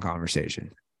three having a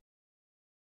conversation.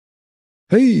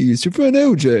 Hey, it's your friend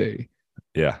OJ.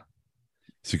 Yeah.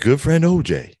 It's your good friend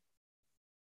OJ.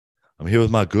 I'm here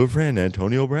with my good friend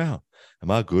Antonio Brown and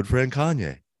my good friend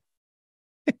Kanye.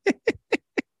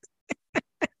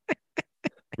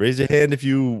 Raise your hand if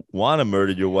you want to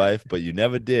murder your wife, but you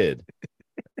never did.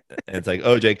 And it's like,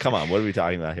 OJ, come on. What are we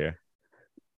talking about here?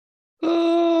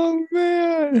 Oh,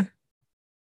 man.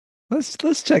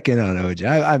 Let's check in on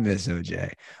OJ. I miss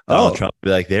OJ. Donald Trump be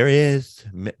like, there he is.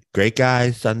 Great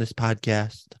guys on this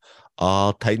podcast.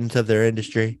 All titans of their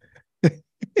industry.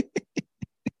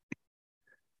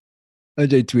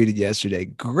 OJ tweeted yesterday,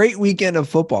 great weekend of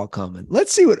football coming.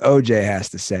 Let's see what OJ has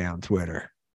to say on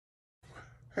Twitter.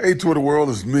 Hey, Twitter world,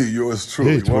 it's me, yours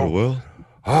truly. Hey, Twitter world.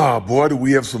 Boy, do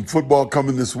we have some football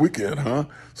coming this weekend, huh?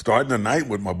 Starting tonight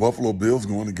with my Buffalo Bills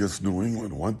going against New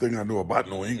England. One thing I know about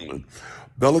New England,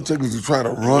 Belichick is trying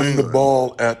to run the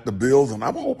ball at the Bills, and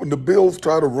I'm hoping the Bills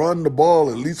try to run the ball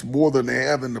at least more than they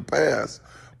have in the past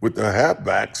with their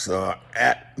halfbacks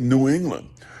at New England.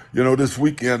 You know, this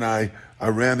weekend I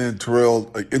ran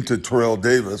into Terrell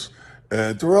Davis,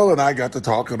 and Terrell and I got to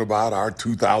talking about our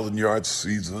 2,000-yard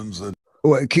seasons. And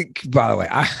Well, by the way,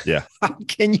 Yeah.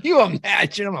 Can you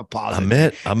imagine? I'm a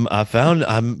positive.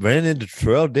 I ran into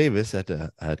Terrell Davis at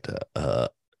the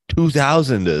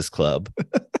 2000ers club.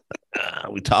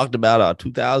 We talked about our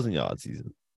 2,000-yard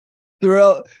season.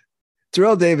 Terrell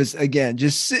Davis again,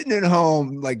 just sitting at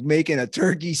home, like making a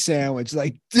turkey sandwich.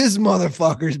 Like, this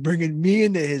motherfucker's bringing me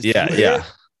into his Twitter. Yeah.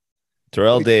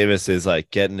 Terrell Davis is like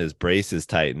getting his braces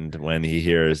tightened when he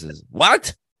hears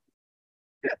what?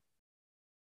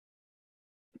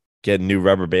 Getting new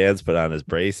rubber bands put on his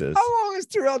braces. How long has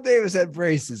Terrell Davis had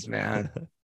braces, man?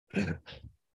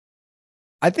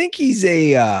 I think he's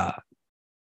an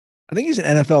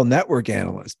NFL Network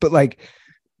analyst. But like,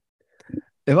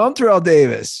 if I'm Terrell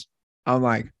Davis, I'm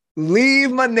like,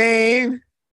 leave my name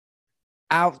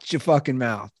out your fucking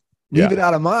mouth. Leave it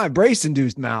out of my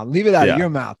brace-induced mouth. Leave it out of your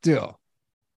mouth too.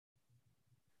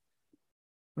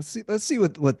 Let's see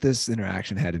what this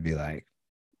interaction had to be like.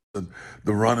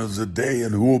 The runners a day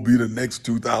and who will be the next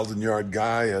 2,000-yard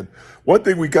guy. And one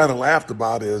thing we kind of laughed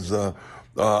about is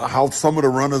how some of the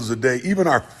runners a day, even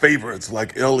our favorites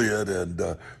like Elliott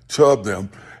and Chubb,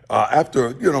 after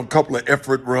a couple of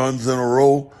effort runs in a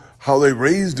row, how they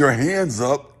raised their hands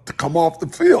up to come off the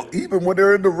field, even when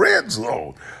they're in the red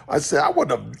zone. I said,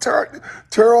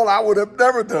 Terrell, I would have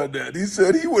never done that. He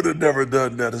said he would have never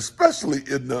done that, especially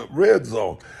in the red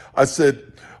zone. I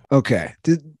said, okay,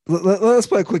 let's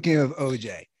play a quick game of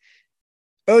OJ.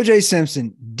 OJ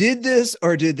Simpson, did this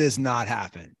or did this not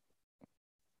happen?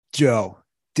 Joe,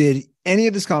 did any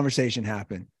of this conversation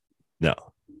happen? No.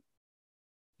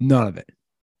 None of it.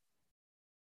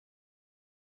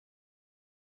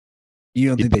 You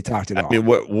don't think they talked at all? I mean,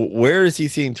 where is he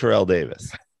seeing Terrell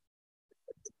Davis?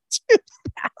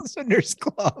 2000ers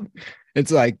club.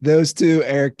 It's like those two,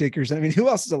 Eric Dickerson. I mean, who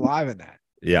else is alive in that?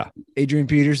 Yeah. Adrian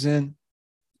Peterson.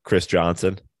 Chris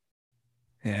Johnson.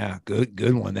 Yeah,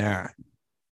 good one there.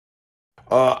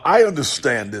 I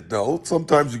understand it, though.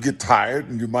 Sometimes you get tired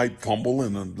and you might fumble,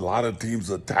 and a lot of teams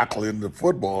are tackling the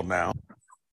football now.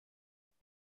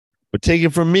 But take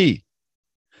it from me,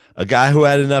 a guy who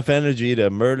had enough energy to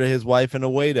murder his wife and a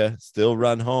waiter, still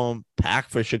run home, pack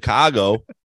for Chicago,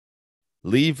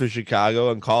 leave for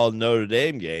Chicago, and call a Notre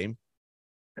Dame game.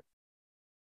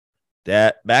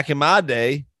 That back in my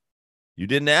day, you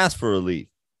didn't ask for a leave.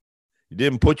 You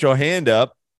didn't put your hand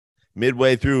up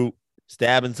midway through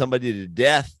stabbing somebody to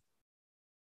death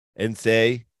and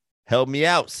say, help me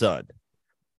out, son.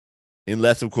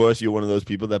 Unless, of course, you're one of those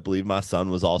people that believe my son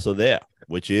was also there,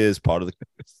 which is part of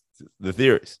the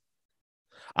theories.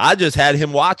 I just had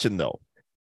him watching, though.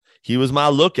 He was my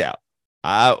lookout.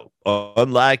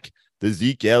 Unlike the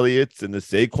Zeke Elliott's and the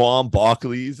Saquon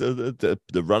Barkleys,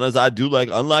 the runners I do like,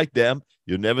 unlike them,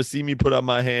 you'll never see me put up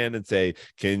my hand and say,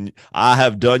 can I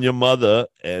have done your mother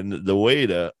and the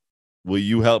waiter? Will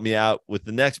you help me out with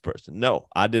the next person? No,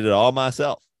 I did it all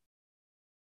myself.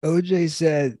 OJ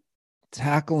said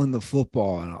tackling the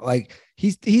football. And like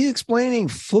he's explaining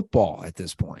football at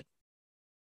this point.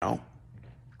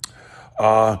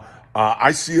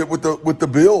 I see it with the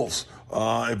Bills.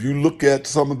 If you look at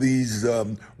some of these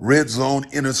red zone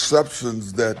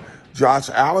interceptions that Josh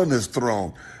Allen has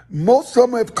thrown, most of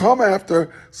them have come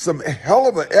after some hell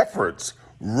of efforts,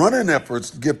 running efforts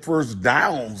to get first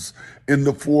downs in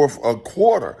the fourth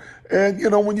quarter. And,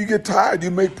 when you get tired,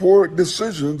 you make poor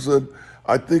decisions. And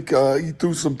I think he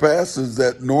threw some passes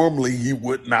that normally he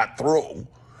would not throw.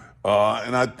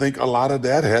 And I think a lot of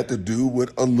that had to do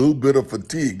with a little bit of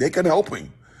fatigue. They can help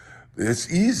him.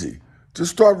 It's easy.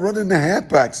 Just start running the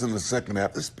halfbacks in the second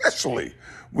half, especially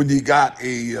when you got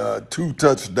a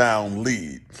 2-touchdown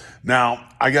lead. Now,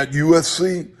 I got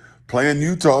USC playing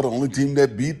Utah, the only team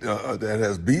that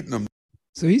has beaten them.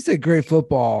 So he said great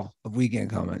football of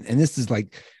weekend coming. And this is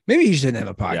like, maybe you shouldn't have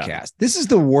a podcast. Yeah. This is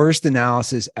the worst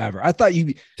analysis ever. I thought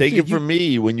you take it from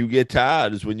me. When you get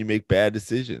tired is when you make bad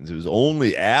decisions. It was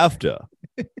only after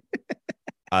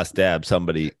I stabbed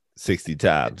somebody 60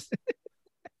 times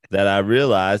that I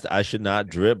realized I should not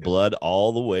drip blood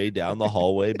all the way down the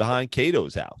hallway behind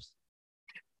Cato's house.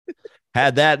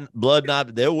 Had that blood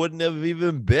not, there wouldn't have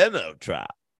even been a trial.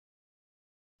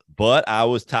 But I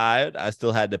was tired. I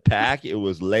still had to pack. It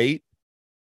was late.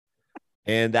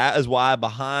 And that is why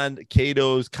behind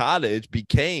Cato's cottage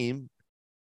became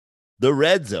the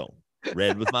red zone,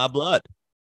 red with my blood,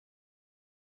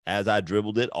 as I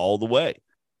dribbled it all the way.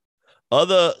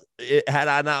 Had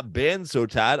I not been so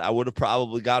tired, I would have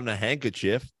probably gotten a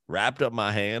handkerchief, wrapped up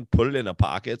my hand, put it in a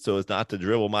pocket so as not to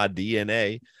dribble my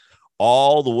DNA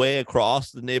all the way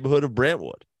across the neighborhood of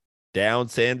Brentwood, down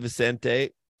San Vicente,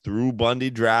 through Bundy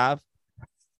Drive.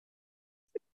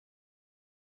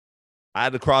 I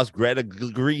had to cross Greta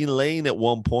Green Lane at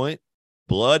one point,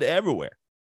 blood everywhere,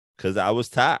 because I was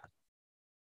tired.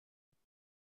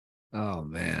 Oh,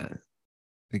 man.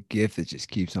 The gift that just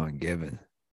keeps on giving.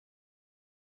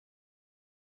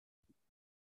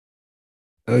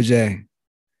 OJ.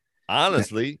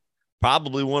 Honestly,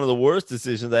 probably one of the worst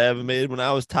decisions I ever made when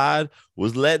I was tired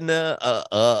was letting a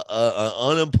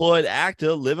unemployed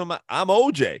actor live in my. I'm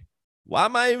OJ. Why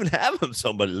am I even having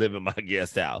somebody live in my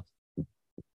guest house?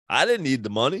 I didn't need the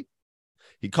money.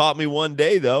 He caught me one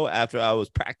day though after I was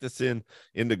practicing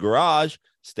in the garage,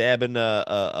 stabbing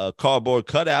a cardboard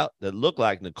cutout that looked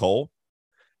like Nicole,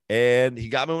 and he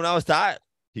got me when I was tired.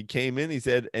 He came in. He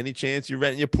said, "Any chance you're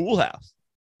renting your pool house?"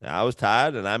 And I was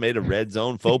tired, and I made a red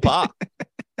zone faux pas.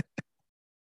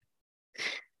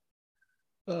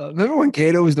 Remember when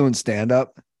Kato was doing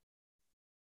stand-up?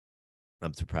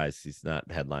 I'm surprised he's not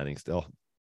headlining still.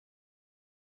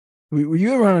 Were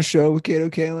you ever on a show with Kato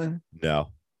Kaelin?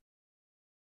 No.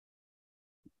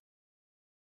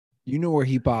 You know where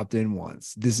he popped in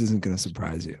once. This isn't going to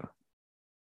surprise you.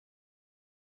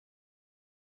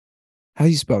 How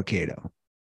do you spell Kato?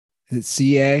 Is it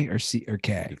C-A or C or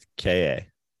K? It's K-A.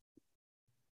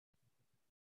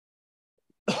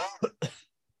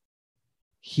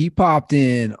 He popped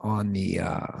in on the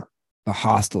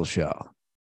Hostel show.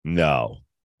 No.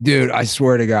 Dude, I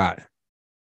swear to God.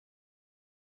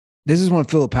 This is when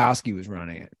Filipowski was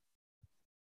running it.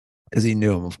 Because he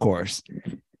knew him, of course.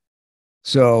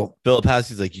 So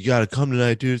Filipowski's like, you got to come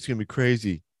tonight, dude. It's going to be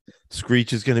crazy.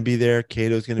 Screech is going to be there.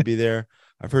 Kato's going to be there.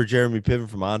 I've heard Jeremy Piven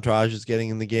from Entourage is getting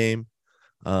in the game.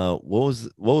 What was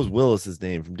Willis's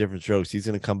name from Different Strokes? He's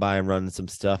going to come by and run some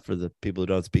stuff for the people who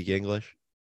don't speak English.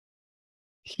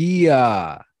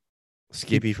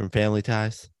 Skippy from Family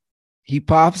Ties. He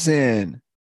pops in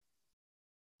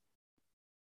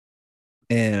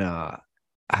and I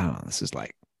don't know, this is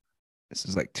like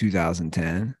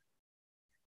 2010.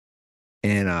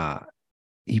 And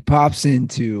he pops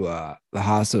into the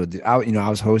Hostel. I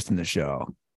was hosting the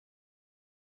show.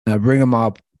 And I bring him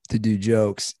up to do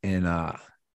jokes, and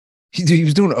he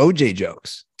was doing OJ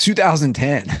jokes.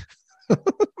 2010.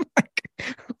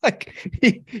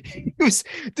 he was,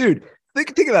 dude.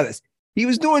 Think about this. He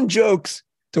was doing jokes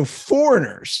to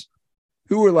foreigners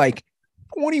who were like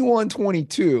 21,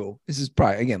 22. This is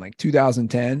probably again like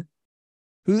 2010.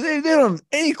 Who they don't have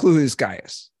any clue who this guy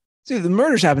is. Dude, the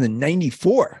murders happened in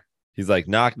 94. He's like,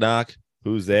 knock, knock.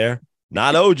 Who's there?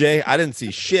 Not OJ. I didn't see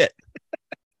shit.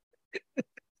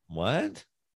 What?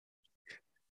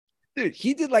 Dude,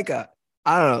 he did like I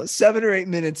don't know, 7 or 8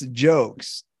 minutes of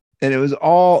jokes, and it was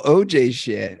all OJ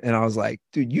shit. And I was like,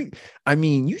 dude, you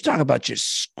talk about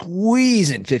just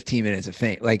squeezing 15 minutes of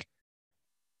fame. Like,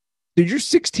 dude, you're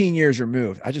 16 years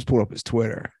removed. I just pulled up his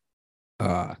Twitter.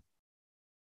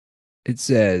 It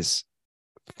says,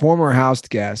 former house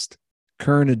guest,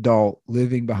 current adult,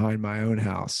 living behind my own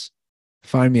house.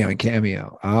 Find me on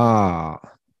Cameo.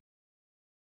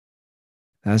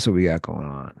 That's what we got going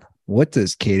on. What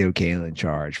does Kato Kaelin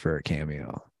charge for a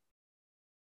Cameo?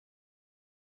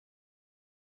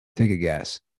 Take a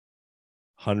guess.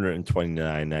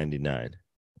 $129.99.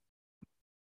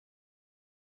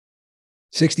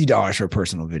 $60 for a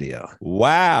personal video.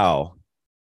 Wow.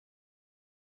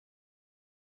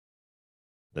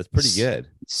 That's pretty good.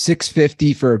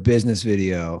 $650 for a business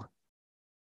video.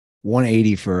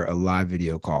 $180 for a live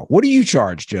video call. What do you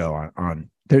charge, Joe?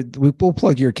 We'll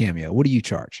plug your Cameo. What do you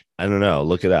charge? I don't know.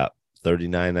 Look it up.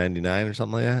 $39.99 or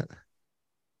something like that.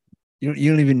 You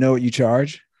don't even know what you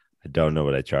charge? I don't know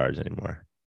what I charge anymore.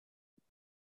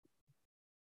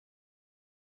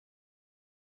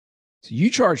 So you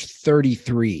charge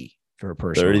 $33 for a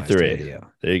personalized 33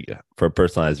 video. There you go. For a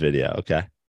personalized video. Okay.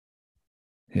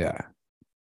 Yeah.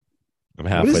 I'm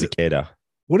halfway to Kato.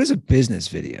 What is a business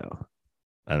video?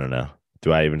 I don't know.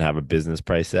 Do I even have a business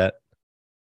price set?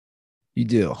 You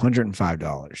do.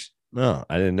 $105. No,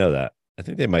 I didn't know that. I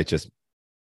think they might just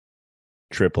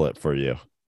triple it for you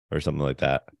or something like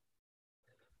that.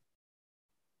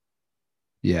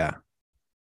 Yeah.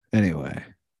 Anyway.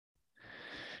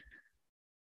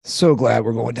 So glad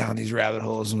we're going down these rabbit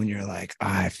holes when you're like,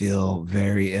 I feel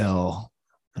very ill.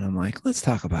 And I'm like, let's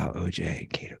talk about OJ and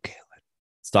Kato Kaelin.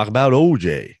 Let's talk about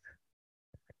OJ.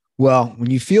 Well, when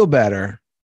you feel better,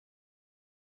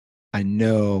 I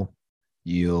know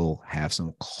you'll have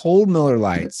some cold Miller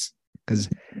Lights because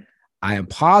I am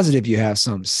positive you have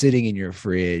some sitting in your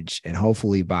fridge, and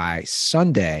hopefully by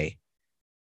Sunday,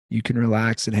 you can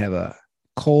relax and have a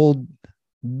cold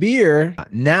beer.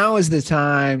 Now is the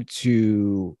time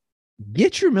to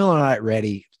get your Miller Lite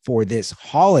ready for this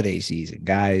holiday season,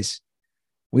 guys.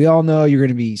 We all know you're going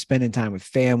to be spending time with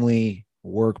family,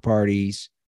 work parties.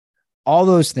 All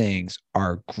those things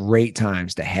are great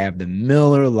times to have the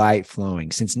Miller Lite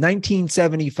flowing. Since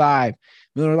 1975,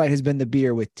 Miller Lite has been the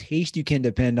beer with taste you can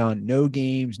depend on. No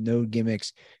games, no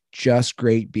gimmicks, just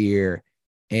great beer.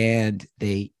 And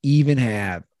they even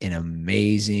have an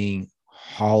amazing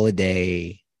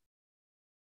holiday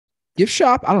gift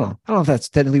shop. I don't know if that's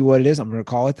technically what it is. I'm going to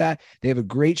call it that. They have a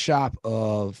great shop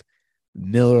of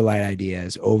Miller Lite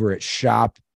ideas over at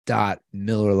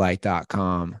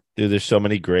shop.millerlite.com. Dude, there's so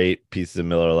many great pieces of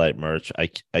Miller Lite merch. I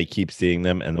keep seeing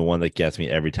them, and the one that gets me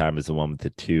every time is the one with the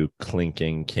 2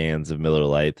 clinking cans of Miller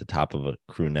Lite at the top of a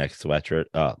crew neck sweatshirt.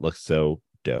 Oh, it looks so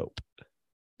dope.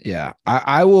 Yeah,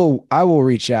 I will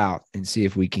reach out and see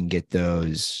if we can get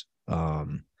those,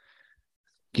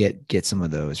 get some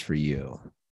of those for you,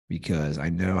 because I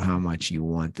know how much you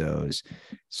want those.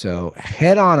 So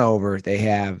head on over. They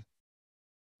have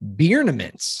beer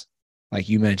ornaments, like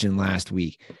you mentioned last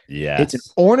week. Yeah, it's an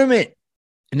ornament,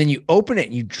 and then you open it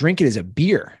and you drink it as a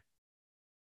beer.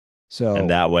 So,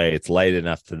 and that way it's light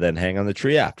enough to then hang on the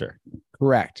tree after.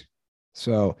 Correct.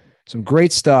 So some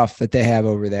great stuff that they have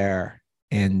over there.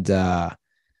 And go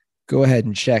ahead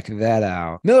and check that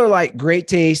out. Miller Lite, great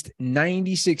taste,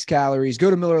 96 calories. Go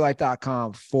to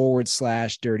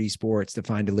MillerLite.com/dirty sports to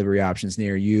find delivery options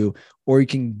near you, or you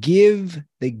can give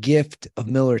the gift of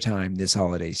Miller time this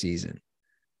holiday season.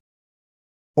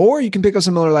 Or you can pick up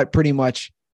some Miller Lite pretty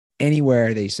much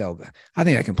anywhere they sell them. I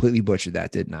think I completely butchered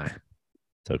that, didn't I?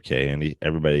 It's okay, Andy.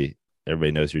 Everybody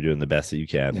knows you're doing the best that you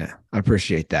can. Yeah, I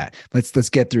appreciate that. Let's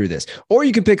get through this. Or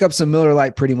you can pick up some Miller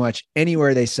Lite pretty much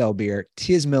anywhere they sell beer.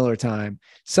 'Tis Miller time.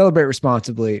 Celebrate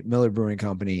responsibly. Miller Brewing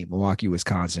Company, Milwaukee,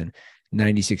 Wisconsin.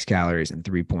 96 calories and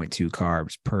 3.2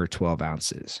 carbs per 12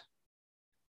 ounces.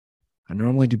 I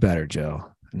normally do better,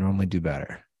 Joe. I normally do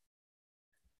better.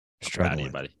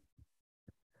 Struggling. Buddy.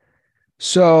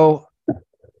 So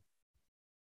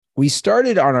we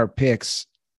started on our picks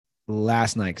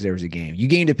last night because there was a game. You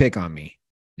gained a pick on me.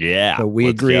 Yeah. So we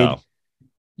agreed. Go.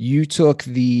 You took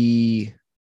the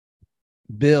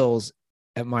Bills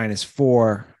at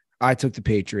 -4. I took the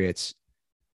Patriots.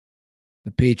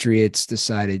 The Patriots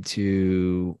decided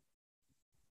to,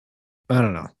 I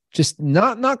don't know, just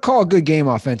not call a good game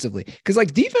offensively. Because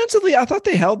like defensively, I thought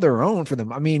they held their own for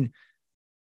them. I mean,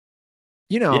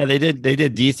 you know, yeah, they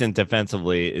did decent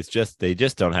defensively. It's just they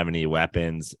just don't have any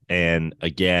weapons, and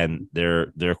again,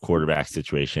 their quarterback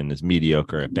situation is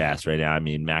mediocre at best right now. I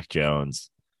mean, Mac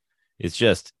Jones, he's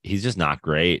just not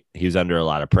great. He was under a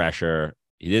lot of pressure.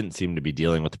 He didn't seem to be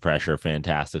dealing with the pressure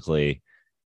fantastically,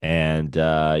 and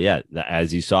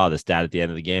as you saw the stat at the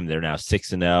end of the game, they're now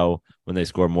 6-0 when they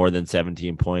score more than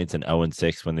 17 points, and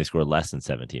 0-6 when they score less than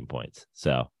 17 points.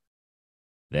 So.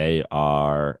 They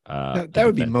are that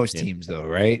would be most teams though,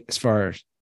 right? As far as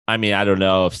I mean, I don't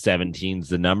know if 17's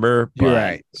the number, but you're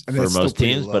right. I mean, for most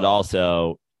teams, but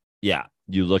also, yeah,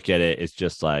 you look at it, it's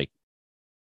just like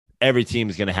every team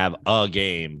is going to have a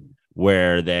game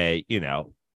where they, have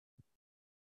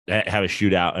a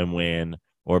shootout and win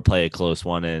or play a close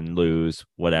one and lose,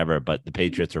 whatever. But the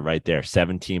Patriots are right there,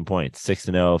 17 points,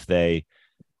 6-0 if they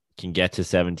can get to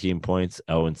 17 points,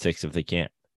 0-6 if they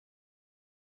can't.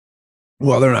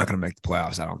 Well, they're not going to make the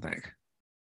playoffs, I don't think.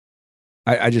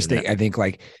 I think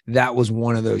like that was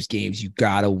one of those games you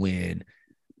got to win.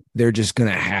 They're just going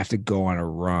to have to go on a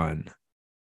run.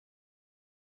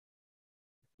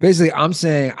 Basically, I'm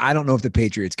saying I don't know if the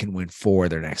Patriots can win 4 of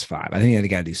their next 5. I think they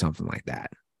got to do something like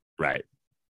that. Right.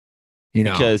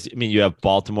 Because, I mean, you have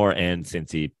Baltimore and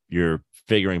Cincy. You're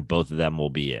figuring both of them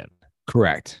will be in.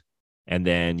 Correct. And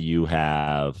then you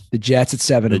have the Jets at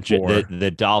 7-4.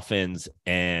 The Dolphins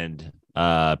and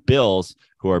Bills,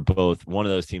 who are both, one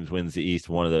of those teams wins the East,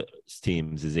 one of those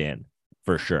teams is in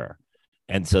for sure.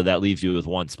 And so that leaves you with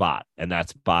one spot, and that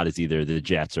spot is either the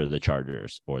Jets or the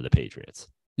Chargers or the Patriots.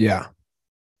 Yeah.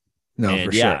 No, and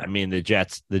for sure. I mean, the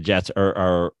Jets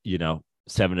are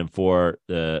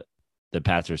 7-4. The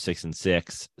Pats are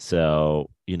 6-6. So,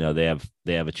 they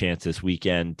have a chance this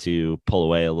weekend to pull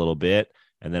away a little bit.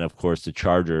 And then of course the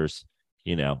Chargers,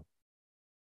 they're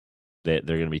going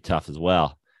to be tough as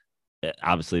well.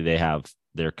 Obviously, they have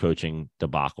their coaching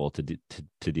debacle to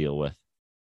deal with.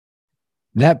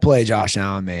 That play Josh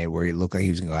Allen made where he looked like he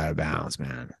was going to go out of bounds,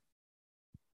 man.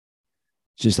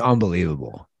 Just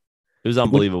unbelievable. It was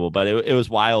unbelievable, but it was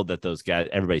wild that those guys,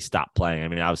 everybody stopped playing. I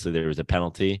mean, obviously there was a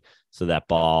penalty, So that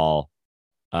ball,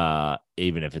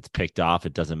 even if it's picked off,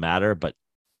 it doesn't matter. But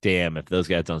damn, if those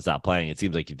guys don't stop playing, it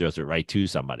seems like he throws it right to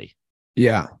somebody.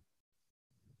 Yeah.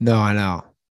 No, I know.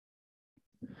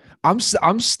 I'm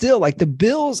still like the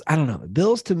Bills. I don't know. The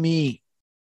Bills to me,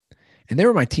 and they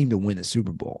were my team to win the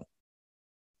Super Bowl.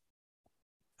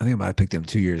 I think I might have picked them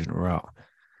 2 years in a row.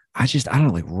 I don't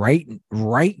know. Like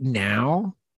right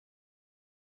now,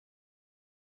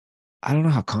 I don't know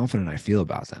how confident I feel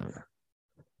about them.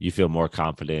 You feel more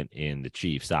confident in the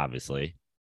Chiefs, obviously,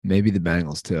 Maybe the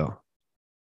Bengals too.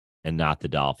 and not the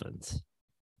Dolphins.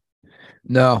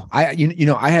 No, I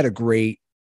had a great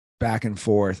back and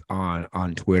forth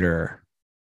on Twitter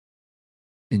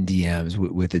in DMs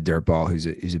with the dirtball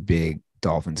who's a big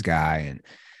Dolphins guy, and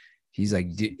he's like,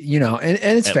 and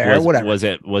it's fair, whatever. Was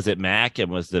it Mac,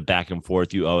 and was the back and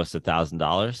forth, you owe us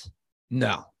 $1,000?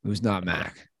 No, it was not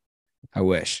Mac. I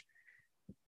wish.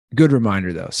 Good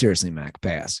reminder though. Seriously, Mac,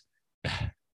 pass.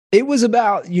 It was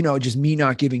about, just me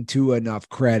not giving Tua enough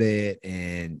credit.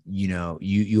 And,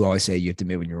 you always say you have to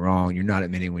admit when you're wrong. You're not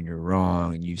admitting when you're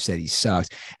wrong. And you said he sucks.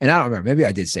 And I don't remember. Maybe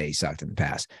I did say he sucked in the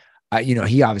past.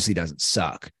 He obviously doesn't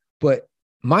suck. But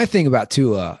my thing about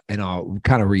Tua, and I'll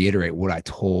kind of reiterate what I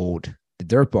told the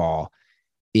dirtball,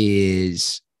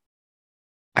 is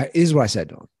what I said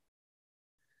to him.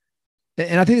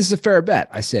 And I think this is a fair bet.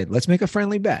 I said, let's make a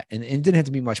friendly bet. And it didn't have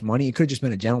to be much money. It could have just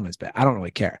been a gentleman's bet. I don't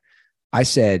really care. I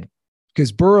said,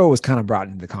 because Burrow was kind of brought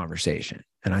into the conversation.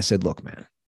 And I said, look, man,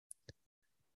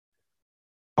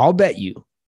 I'll bet you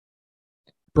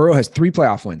Burrow has 3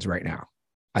 playoff wins right now.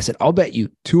 I said, I'll bet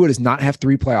you Tua does not have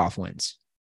 3 playoff wins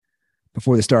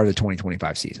before the start of the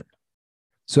 2025 season.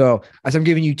 So I said, I'm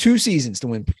giving you 2 seasons to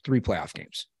win 3 playoff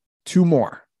games, 2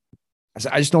 more. I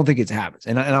said, I just don't think it happens.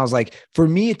 And I was like, for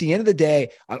me, at the end of the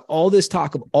day, on all this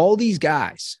talk of all these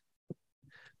guys,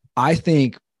 I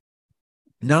think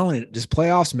not only does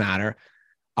playoffs matter,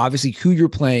 obviously who you're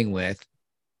playing with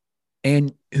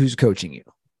and who's coaching you,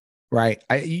 right?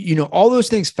 All those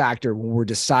things factor when we're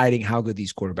deciding how good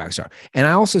these quarterbacks are. And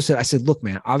I also said, look,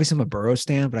 man, obviously I'm a Burrow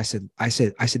stan, but I said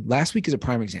last week is a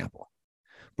prime example.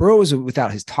 Burrow was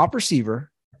without his top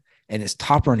receiver and his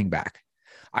top running back.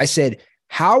 I said,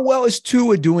 how well is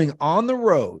Tua doing on the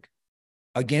road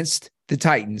against the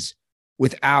Titans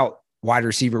without wide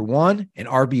receiver 1 and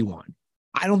RB1?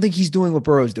 I don't think he's doing what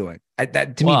Burrow's doing. I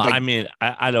think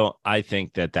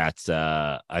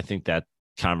that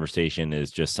conversation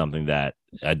is just something that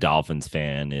a Dolphins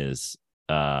fan is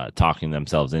talking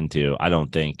themselves into. I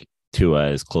don't think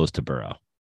Tua is close to Burrow.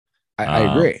 I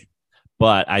agree.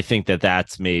 But I think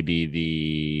that's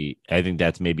maybe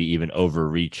even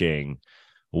overreaching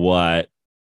what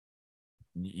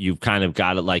you've kind of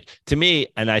got it, like, to me.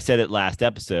 And I said it last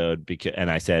episode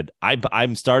I said,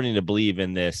 I'm starting to believe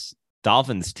in this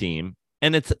Dolphins team.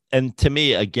 And to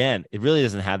me, again, it really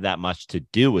doesn't have that much to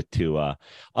do with Tua,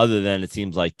 other than it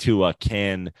seems like Tua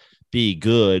can be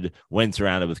good when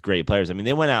surrounded with great players. I mean,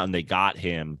 they went out and they got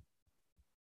him,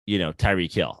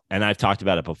 Tyreek Hill. And I've talked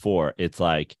about it before. It's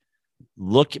like,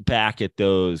 look back at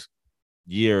those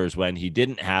years when he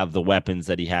didn't have the weapons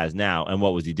that he has now. And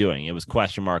what was he doing? It was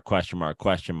question mark, question mark,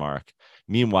 question mark.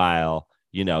 Meanwhile,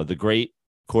 the great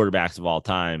quarterbacks of all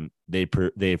time, they've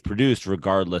produced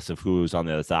regardless of who's on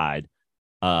the other side,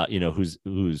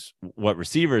 what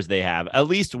receivers they have, at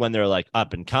least when they're like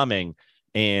up and coming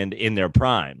and in their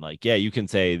prime. Like, yeah, you can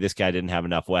say this guy didn't have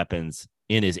enough weapons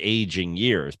in his aging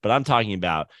years, but I'm talking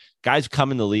about guys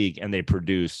come in the league and they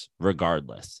produce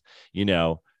regardless.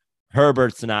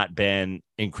 Herbert's not been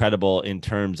incredible in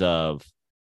terms of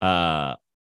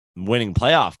winning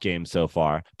playoff games so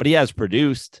far, but he has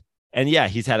produced. And yeah,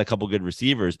 he's had a couple good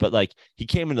receivers, but like, he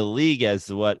came into the league as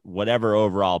whatever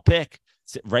overall pick,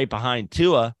 right behind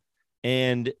Tua.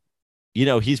 And,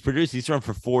 he's produced. He's thrown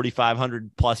for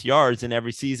 4,500 plus yards in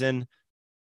every season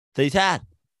that he's had.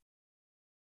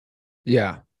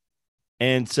 Yeah.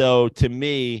 And so to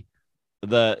me,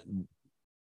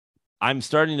 I'm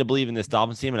starting to believe in this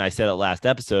Dolphins team. And I said it last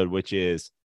episode, which is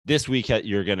this week,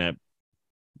 you're going to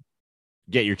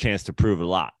get your chance to prove a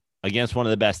lot against one of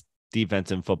the best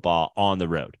defense in football on the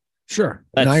road. Sure.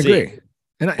 And I agree.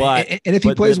 And if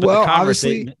he plays well,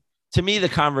 obviously, to me,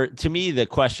 the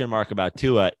question mark about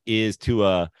Tua is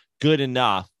Tua good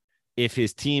enough if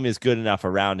his team is good enough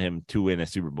around him to win a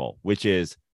Super Bowl, which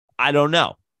is, I don't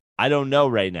know. I don't know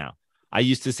right now. I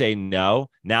used to say no.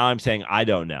 Now I'm saying I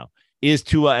don't know. Is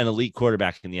Tua an elite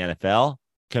quarterback in the NFL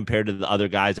compared to the other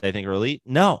guys I think are elite?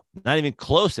 No, not even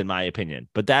close in my opinion.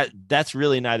 But that's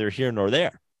really neither here nor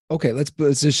there. Okay, let's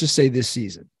just say this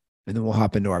season, and then we'll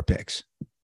hop into our picks.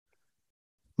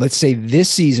 Let's say this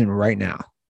season right now,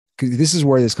 because this is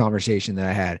where this conversation that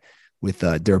I had with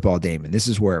Dirtball Damon. This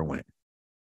is where it went.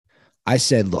 I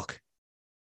said, look,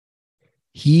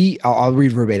 I'll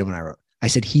read verbatim what I wrote. I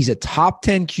said, he's a top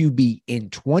 10 QB in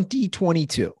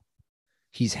 2022.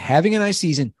 He's having a nice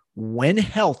season when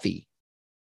healthy,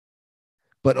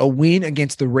 but a win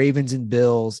against the Ravens and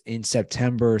Bills in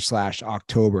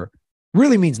September/October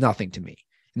really means nothing to me.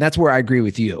 And that's where I agree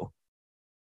with you.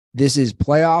 This is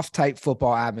playoff type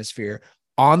football atmosphere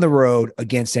on the road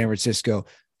against San Francisco,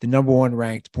 the number 1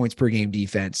 ranked points per game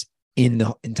defense in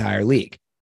the entire league.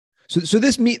 So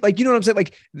this like, you know what I'm saying?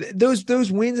 Like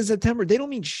those wins in September, they don't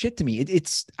mean shit to me.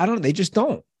 It's I don't know. They just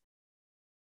don't.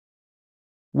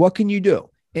 What can you do?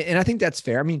 And I think that's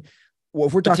fair. I mean, well,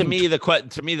 if we're talking to me, the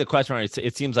question,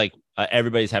 it seems like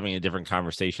everybody's having a different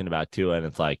conversation about Tua, and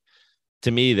it's like,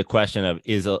 to me, the question of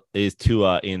is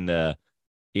Tua in the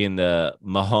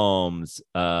Mahomes,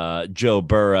 Joe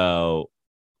Burrow,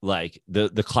 like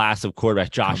the class of quarterback,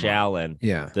 Josh Allen,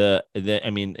 I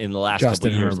mean, in the last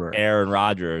Justin couple of years, Herbert. Aaron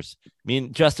Rodgers. I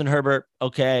mean, Justin Herbert,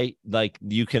 okay, like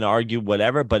you can argue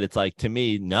whatever, but it's like, to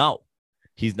me, no,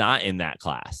 he's not in that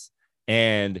class.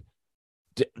 And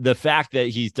the fact that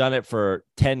he's done it for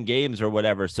 10 games or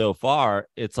whatever so far,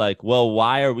 it's like, well,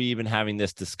 why are we even having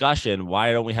this discussion?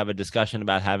 Why don't we have a discussion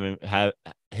about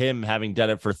him having done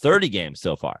it for 30 games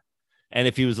so far? And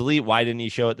if he was elite, why didn't he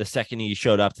show it the second he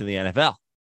showed up to the NFL?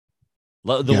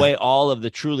 The way all of the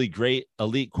truly great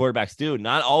elite quarterbacks do,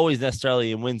 not always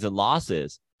necessarily in wins and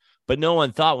losses, but no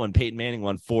one thought when Peyton Manning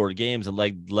won 4 games and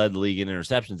led the league in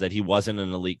interceptions that he wasn't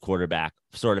an elite quarterback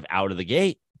sort of out of the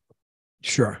gate.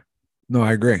 Sure. No,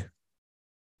 I agree.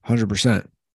 100%.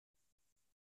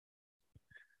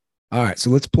 All right, so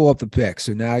let's pull up the picks.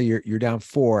 So now you're down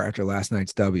 4 after last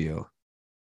night's W.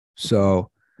 So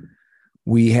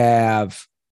we have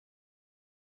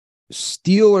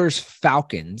Steelers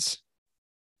Falcons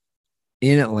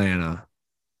in Atlanta.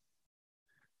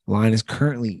 Line is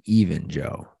currently even,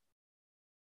 Joe.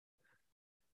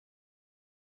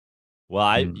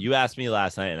 Well, you asked me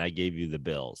last night, and I gave you the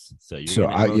Bills. So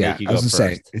I was gonna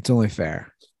say it's only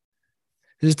fair.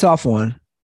 This is a tough one.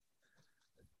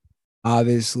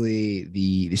 Obviously,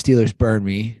 the Steelers burned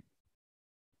me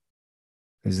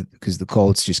because the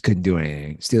Colts just couldn't do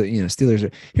anything. Steelers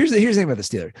are here's the thing about the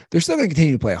Steelers. They're still going to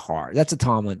continue to play hard. That's a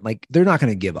Tomlin. Like, they're not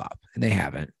going to give up, and they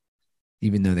haven't,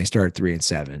 even though they started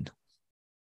 3-7.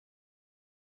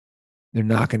 They're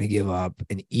not going to give up.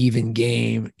 An even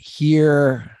game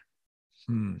here.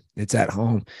 It's at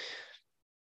home.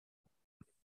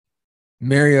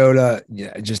 Mariota,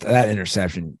 just that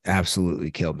interception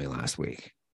absolutely killed me last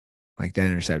week. Like that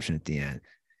interception at the end.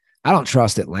 I don't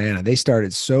trust Atlanta. They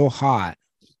started so hot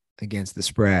against the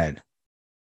spread. I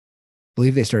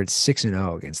believe they started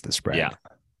 6-0 against the spread. Yeah.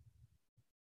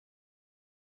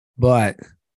 But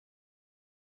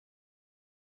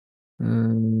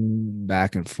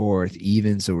back and forth,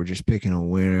 even. So we're just picking a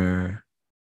winner.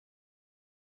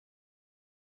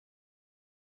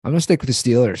 I'm going to stick with the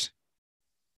Steelers.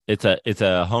 It's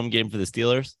a home game for the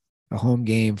Steelers? A home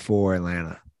game for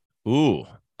Atlanta. Ooh,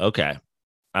 okay.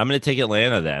 I'm going to take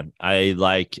Atlanta then. I've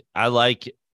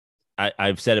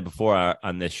said it before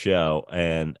on this show,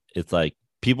 and it's like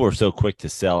people were so quick to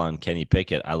sell on Kenny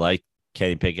Pickett. I like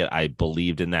Kenny Pickett. I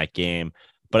believed in that game,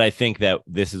 but I think that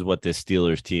this is what this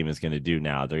Steelers team is going to do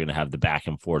now. They're going to have the back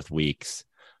and forth weeks.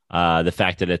 The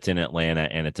fact that it's in Atlanta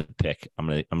and it's a pick, I'm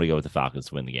going to go with the Falcons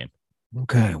to win the game.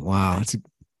 Okay. Wow. It's a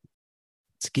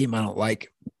game I don't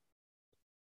like.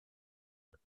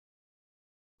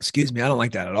 Excuse me. I don't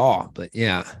like that at all, but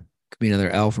yeah, could be another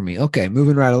L for me. Okay.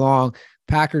 Moving right along.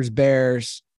 Packers,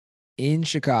 Bears in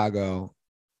Chicago.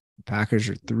 Packers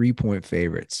are 3-point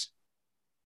favorites.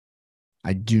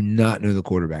 I do not know the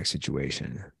quarterback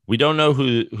situation. We don't know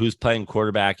who's playing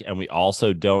quarterback, and we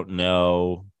also don't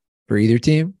know for either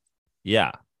team.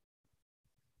 Yeah.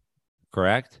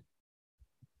 Correct?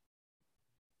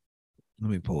 Let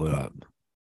me pull it up.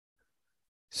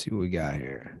 See what we got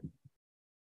here.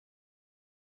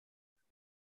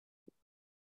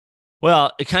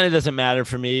 Well, it kind of doesn't matter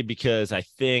for me because I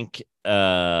think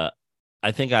I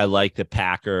like the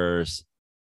Packers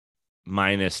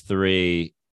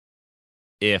 -3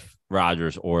 if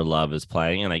Rodgers or Love is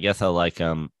playing, and I guess I like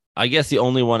them. I guess the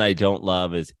only one I don't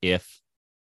love is if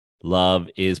Love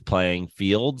is playing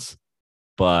Fields,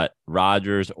 but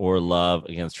Rodgers or Love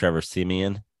against Trevor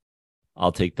Siemian,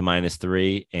 I'll take the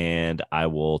 -3, and I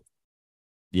will.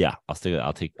 Yeah, I'll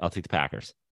take the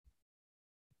Packers.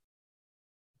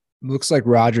 Looks like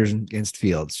Rodgers against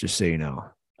Fields, just so you know.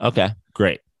 Okay,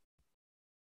 great.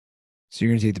 So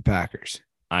you're going to take the Packers.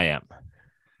 I am.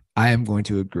 I am going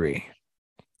to agree.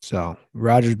 So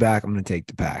Rodgers back. I'm going to take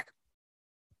the Pack.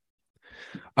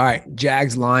 All right,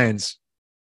 Jags Lions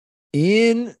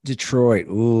in Detroit.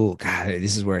 Ooh, God,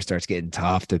 this is where it starts getting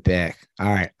tough to pick. All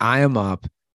right, I am up.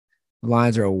 The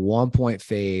Lions are a 1-point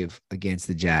fave against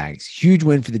the Jags. Huge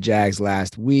win for the Jags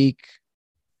last week.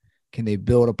 Can they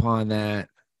build upon that?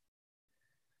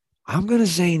 I'm going to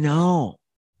say no.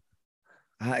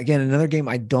 Again, another game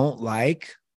I don't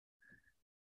like.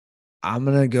 I'm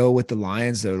going to go with the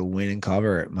Lions, though, to win and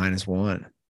cover at -1.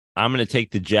 I'm going to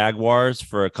take the Jaguars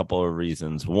for a couple of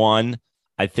reasons. One,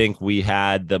 I think we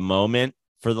had the moment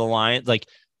for the Lions. Like,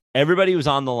 everybody was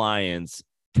on the Lions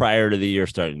prior to the year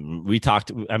starting. We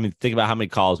talked, I mean, think about how many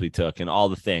calls we took and all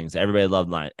the things. Everybody loved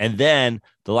Lions. And then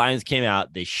the Lions came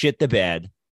out, they shit the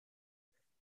bed.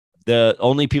 The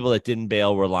only people that didn't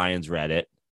bail were Lions Reddit.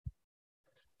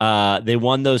 They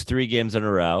won those 3 games in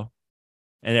a row.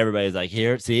 And everybody's like,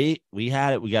 here, see, we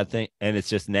had it. We got things. And it's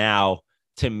just now,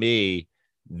 to me,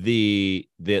 the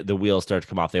wheels start to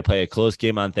come off. They play a close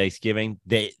game on Thanksgiving.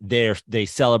 They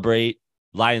celebrate.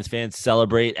 Lions fans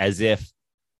celebrate as if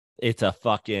it's a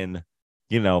fucking,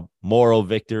 moral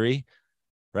victory,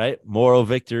 right? Moral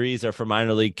victories are for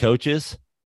minor league coaches.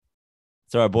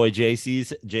 So our boy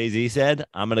Jay-Z said,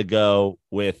 I'm going to go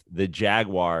with the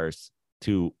Jaguars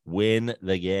to win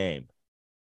the game.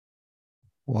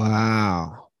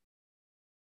 Wow.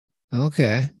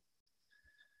 Okay.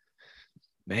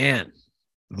 Man,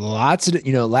 lots of,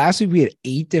 last week we had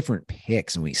 8 different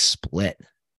picks and we split. I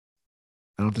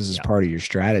don't know if this is part of your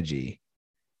strategy.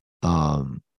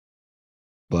 But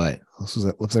looks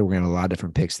like we're going to have a lot of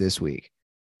different picks this week.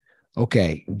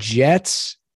 Okay.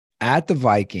 Jets at the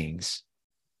Vikings.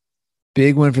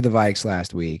 Big win for the Vikes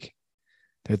last week.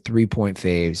 They're 3-point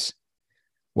faves.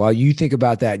 While you think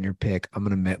about that in your pick, I'm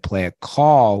going to play a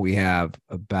call we have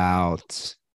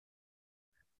about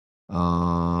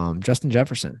Justin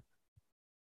Jefferson.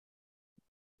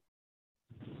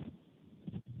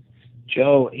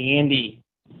 Joe, Andy,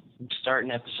 I'm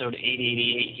starting episode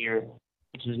 888 here.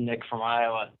 This is Nick from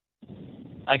Iowa.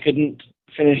 I couldn't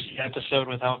finish the episode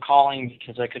without calling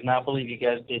because I could not believe you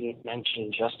guys didn't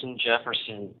mention Justin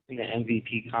Jefferson in the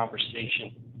MVP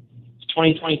conversation.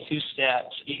 2022 stats,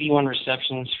 81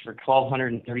 receptions for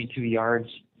 1,232 yards,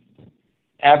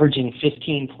 averaging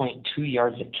 15.2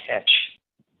 yards a catch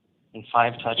and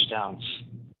 5 touchdowns.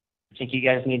 I think you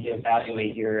guys need to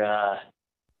evaluate your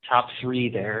top 3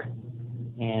 there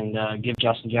and give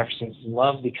Justin Jefferson some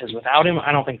love because without him,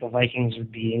 I don't think the Vikings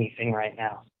would be anything right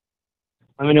now.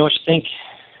 Let me know what you think.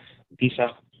 Peace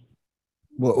out.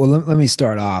 Well, let me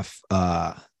start off.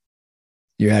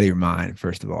 You're out of your mind,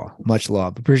 first of all. Much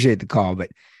love. Appreciate the call. But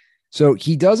so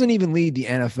he doesn't even lead the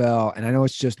NFL, and I know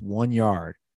it's just 1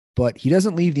 yard, but he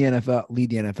doesn't lead the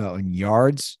NFL in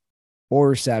yards or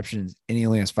receptions, and he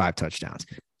only has 5 touchdowns.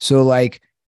 So like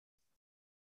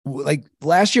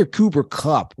last year, Cooper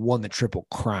Kupp won the Triple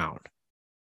Crown,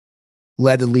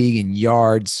 led the league in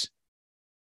yards,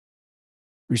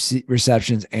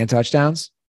 receptions, and touchdowns,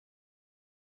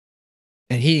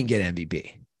 and he didn't get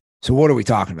MVP. So what are we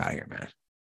talking about here, man?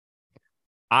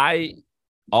 I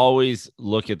always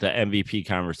look at the MVP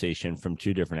conversation from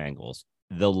 2 different angles.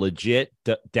 The legit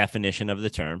definition of the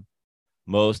term,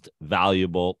 most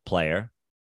valuable player,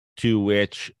 to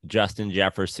which Justin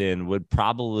Jefferson would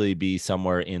probably be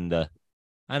somewhere in the,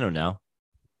 I don't know,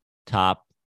 top,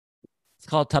 let's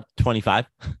call it top 25,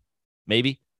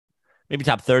 maybe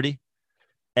top 30.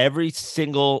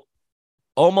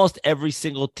 Almost every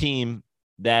single team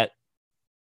that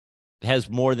has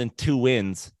more than 2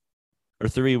 wins or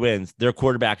 3 wins, their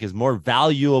quarterback is more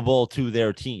valuable to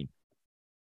their team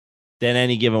than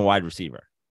any given wide receiver.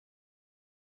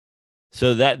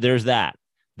 So there's that.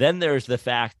 Then there's the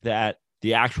fact that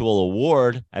the actual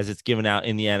award, as it's given out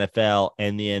in the NFL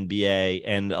and the NBA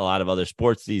and a lot of other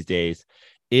sports these days,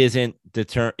 isn't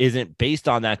based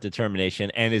on that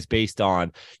determination and is based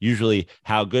on usually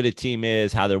how good a team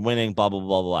is, how they're winning, blah, blah,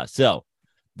 blah, blah. So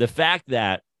the fact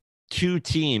that 2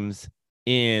 teams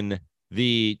in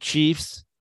the Chiefs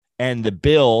and the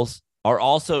Bills are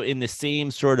also in the same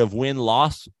sort of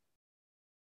win-loss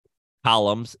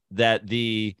columns that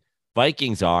the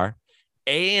Vikings are,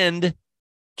 and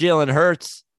Jalen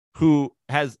Hurts, who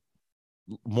has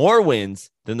more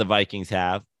wins than the Vikings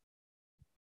have,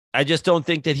 I just don't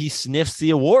think that he sniffs the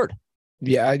award.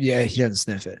 Yeah, he doesn't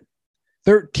sniff it.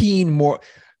 13 more.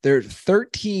 There are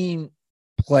 13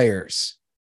 players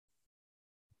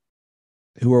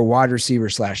who are wide receiver /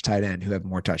 tight end who have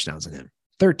more touchdowns than him.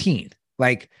 13.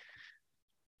 Like,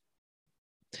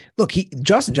 look,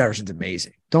 Justin Jefferson's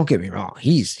amazing. Don't get me wrong.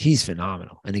 He's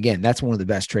phenomenal. And again, that's one of the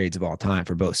best trades of all time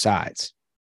for both sides.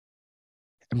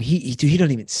 I mean, he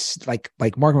doesn't even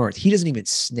like Mark Morris. He doesn't even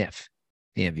sniff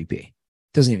the MVP.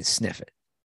 Doesn't even sniff it.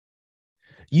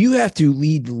 You have to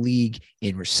lead the league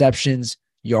in receptions,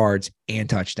 yards, and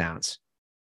touchdowns.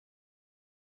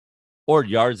 Or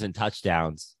yards and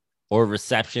touchdowns, or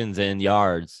receptions and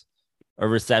yards, or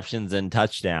receptions and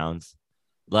touchdowns.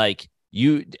 Like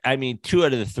two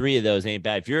out of the three of those ain't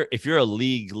bad. If you're a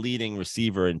league leading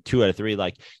receiver in 2 out of 3,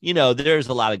 like, there's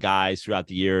a lot of guys throughout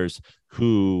the years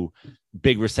who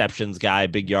big receptions guy,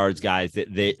 big yards guys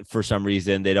that they, for some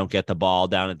reason, they don't get the ball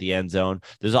down at the end zone.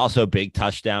 There's also big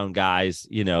touchdown guys,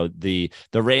 the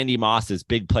Randy Mosses,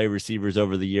 big play receivers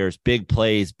over the years, big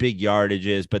plays, big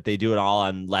yardages, but they do it all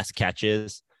on less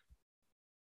catches.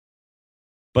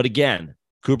 But again,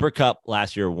 Cooper Kupp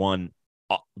last year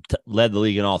led the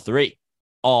league in all three.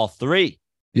 All three.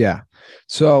 Yeah.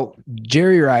 So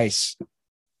Jerry Rice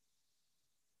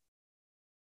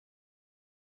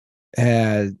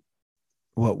had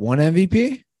one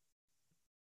MVP?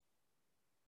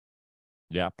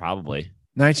 Yeah, probably.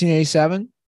 1987.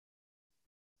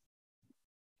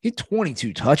 He had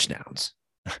 22 touchdowns.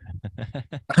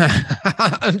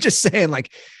 I'm just saying,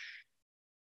 like,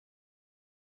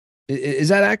 is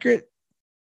that accurate?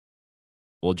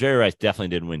 Well, Jerry Rice definitely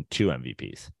didn't win 2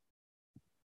 MVPs.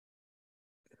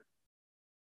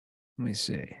 Let me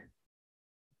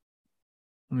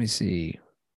see.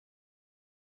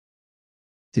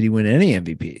 Did he win any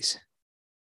MVPs?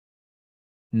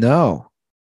 No,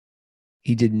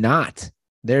 he did not.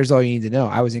 There's all you need to know.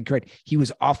 I was incorrect. He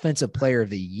was Offensive Player of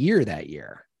the Year that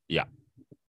year. Yeah.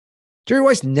 Jerry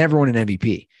Rice never won an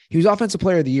MVP. He was Offensive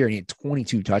Player of the Year and he had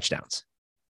 22 touchdowns.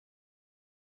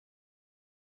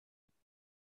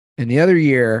 And the other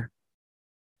year,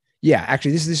 yeah,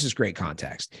 actually, this is great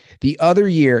context. The other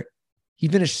year, he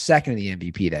finished second in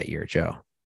the MVP that year, Joe.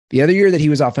 The other year that he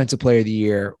was Offensive Player of the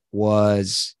Year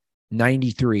was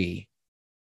 93.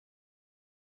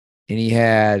 And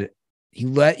he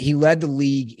led the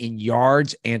league in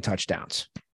yards and touchdowns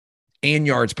and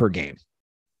yards per game.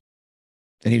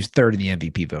 And he was third in the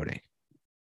MVP voting.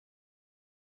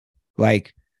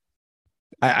 Like,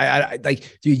 I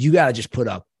like, dude, you got to just put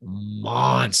up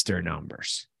monster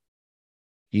numbers.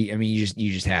 You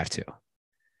just have to.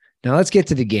 Now let's get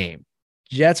to the game.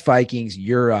 Jets, Vikings,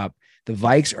 you're up. The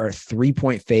Vikes are a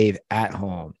 3-point fave at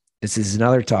home. This is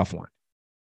another tough one.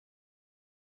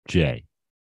 J-E-T-S.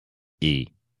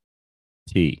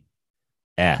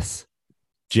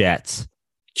 Jets.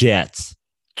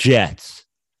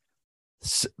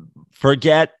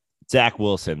 Forget Zach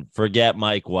Wilson. Forget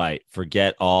Mike White.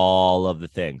 Forget all of the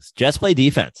things. Jets play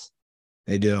defense.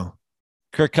 They do.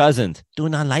 Kirk Cousins, do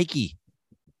not likey.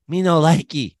 Me no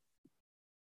likey.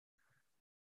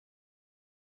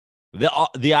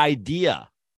 The idea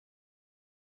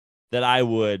that I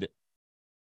would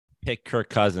pick Kirk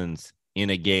Cousins in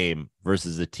a game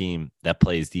versus a team that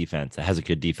plays defense, that has a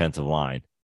good defensive line.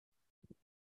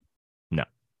 No.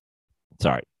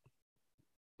 Sorry.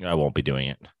 I won't be doing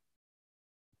it.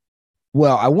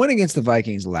 Well, I went against the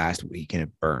Vikings last week and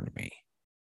it burned me.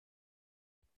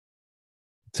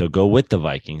 So go with the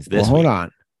Vikings this hold week.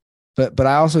 on. But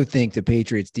I also think the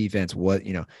Patriots defense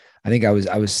I think I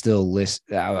was still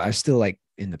like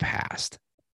in the past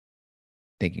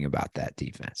thinking about that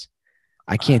defense.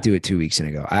 I can't do it 2 weeks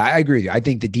ago. I agree with you. I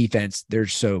think the defense, they're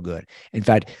so good. In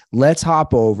fact, let's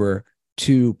hop over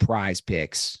to Prize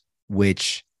Picks,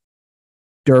 which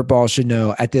Dirtball should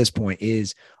know at this point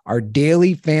is our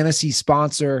daily fantasy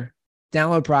sponsor.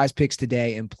 Download Prize Picks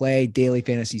today and play daily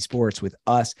fantasy sports with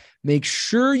us. Make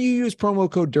sure you use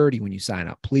promo code DIRTY when you sign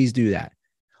up. Please do that.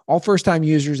 All first-time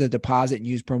users that deposit and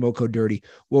use promo code DIRTY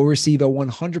will receive a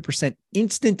 100%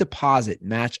 instant deposit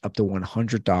match up to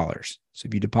 $100. So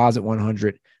if you deposit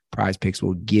 100, Prize Picks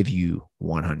will give you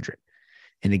 100.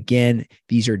 And again,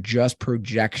 these are just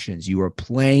projections. You are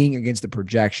playing against the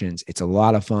projections. It's a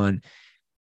lot of fun.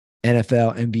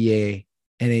 NFL, NBA,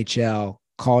 NHL,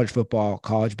 college football,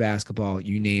 college basketball,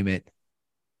 you name it.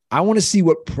 I want to see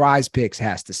what Prize Picks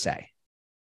has to say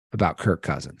about Kirk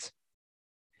Cousins.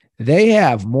 They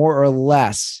have more or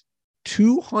less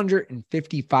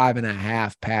 255 and a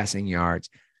half passing yards.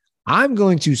 I'm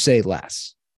going to say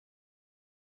less.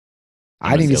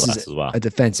 I think this is a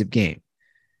defensive game.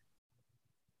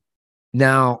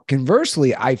 Now,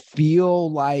 conversely, I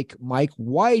feel like Mike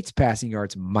White's passing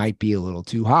yards might be a little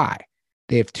too high.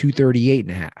 They have 238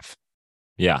 and a half.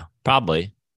 Yeah,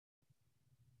 probably.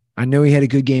 I know he had a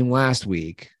good game last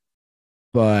week,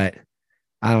 but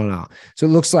I don't know. So it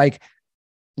looks like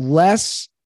less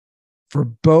for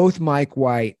both Mike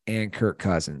White and Kirk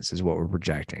Cousins is what we're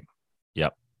projecting.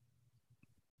 Yep.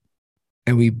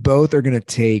 And we both are going to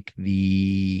take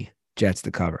the Jets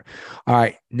to cover. All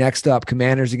right. Next up,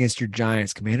 Commanders against your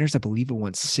Giants. Commanders, I believe it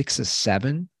went 6 of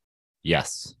 7.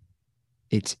 Yes.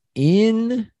 It's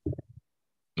in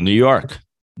New York.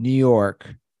 New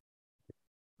York,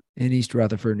 in East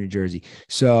Rutherford, New Jersey.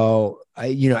 So,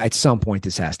 at some point,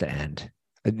 this has to end.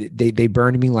 They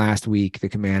burned me last week, the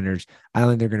Commanders. I don't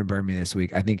think they're going to burn me this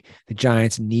week. I think the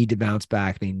Giants need to bounce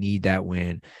back. They need that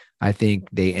win. I think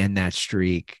they end that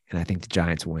streak, and I think the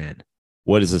Giants win.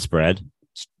 What is the spread?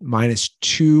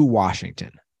 -2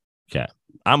 Washington. Okay.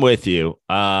 I'm with you.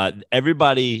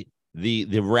 Everybody,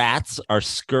 the rats are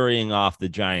scurrying off the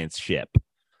Giants ship.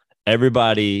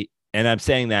 Everybody, and I'm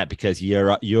saying that because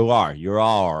you're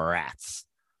all rats.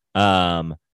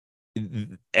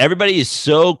 Everybody is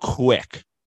so quick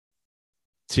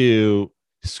to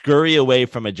scurry away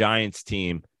from a Giants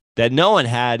team that no one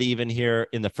had even here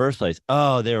in the first place.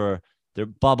 Oh, they're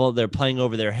bubble. They're playing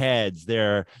over their heads.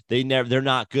 They're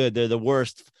not good. They're the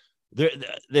worst.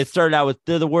 They started out with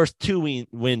they're the worst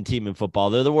 2-win team in football.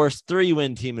 They're the worst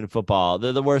 3-win team in football.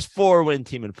 They're the worst 4-win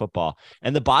team in football.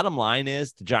 And the bottom line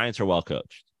is the Giants are well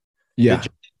coached. Yeah. The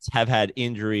Giants have had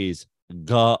injuries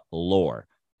galore.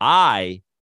 I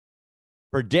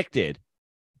predicted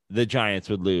the Giants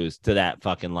would lose to that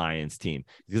fucking Lions team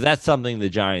because that's something the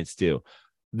Giants do.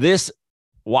 This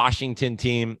Washington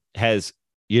team has,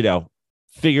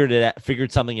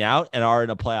 figured something out and are in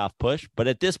a playoff push. But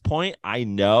at this point, I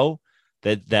know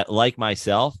that like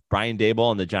myself, Brian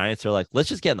Daboll and the Giants are like, let's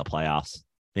just get in the playoffs.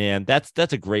 And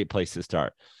that's a great place to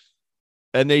start.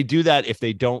 And they do that if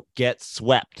they don't get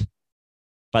swept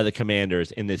by the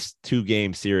Commanders in this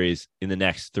 2-game series in the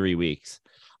next 3 weeks.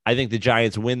 I think the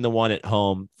Giants win the one at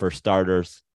home for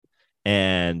starters.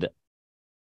 And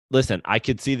listen, I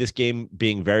could see this game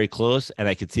being very close, and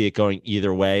I could see it going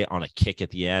either way on a kick at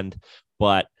the end.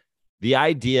 But the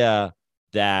idea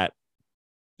that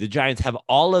the Giants have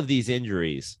all of these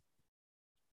injuries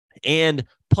and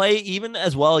play even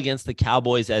as well against the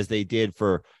Cowboys as they did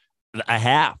for a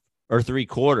half or 3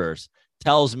 quarters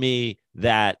tells me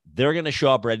that they're going to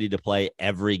show up ready to play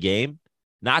every game,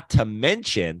 not to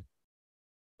mention,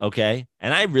 okay,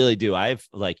 and I really do.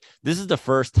 This is the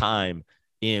first time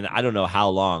in I don't know how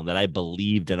long that I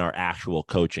believed in our actual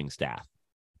coaching staff.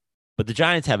 But the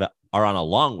Giants are on a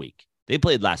long week. They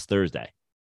played last Thursday.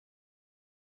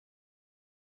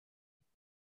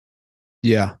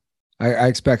 Yeah. I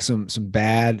expect some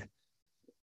bad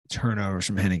turnovers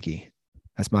from Heineke.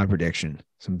 That's my prediction.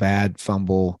 Some bad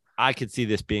fumble. I could see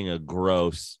this being a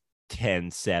gross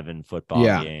 10-7 football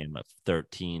game, a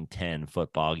 13-10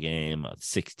 football game, a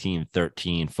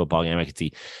 16-13 football game. I could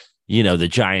see, the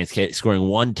Giants scoring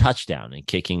 1 touchdown and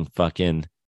kicking fucking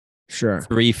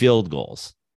 3 field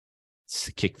goals,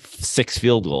 kick 6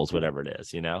 field goals, whatever it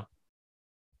is, All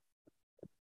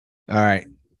right.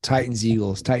 Titans,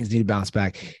 Eagles. Titans need to bounce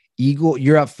back. Eagle,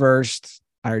 you're up first.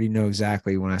 I already know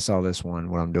exactly when I saw this one,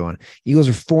 what I'm doing. Eagles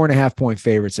are 4.5-point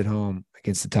favorites at home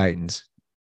against the Titans.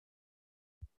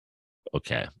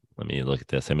 Okay, let me look at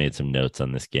this. I made some notes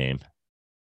on this game.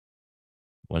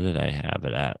 What did I have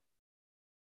it at?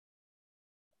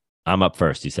 I'm up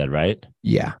first, you said, right?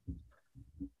 Yeah.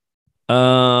 Just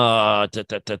want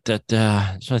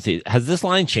to see. Has this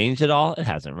line changed at all? It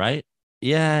hasn't, right?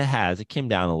 Yeah, it has. It came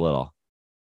down a little.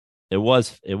 It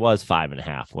was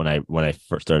 5.5 when I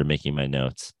first started making my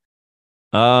notes.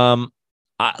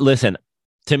 Listen,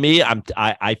 to me,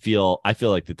 I feel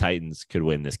like the Titans could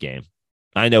win this game.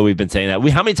 I know we've been saying that.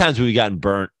 How many times have we gotten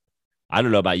burnt? I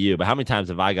don't know about you, but how many times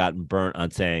have I gotten burnt on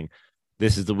saying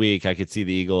this is the week I could see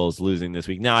the Eagles losing this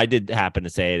week? Now, I did happen to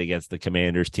say it against the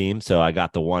Commanders team, so I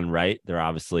got the one right. They're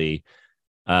obviously,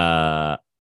 that's.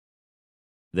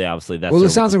 Well, it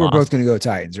sounds like we're both going to go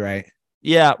Titans, right?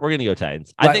 Yeah, we're going to go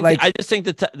Titans. I just think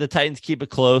that the Titans keep it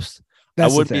close. I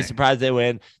wouldn't be surprised they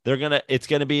win. It's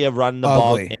going to be a run the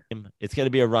ball game. It's going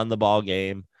to be a run the ball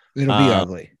game. It'll be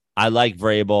ugly. I like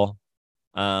Vrabel.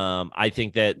 I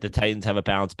think that the Titans have a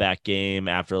bounce back game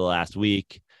after the last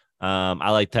week.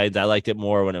 I like Titans. I liked it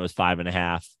more when it was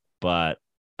 5.5, but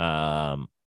I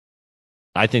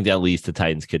think that at least the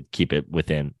Titans could keep it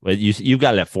within. You've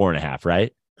got it at 4.5,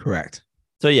 right? Correct.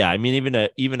 So yeah, I mean,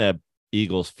 even a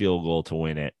Eagles field goal to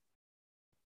win it,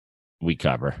 we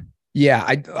cover. Yeah,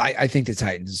 I think the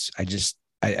Titans. I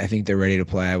think they're ready to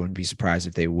play. I wouldn't be surprised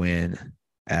if they win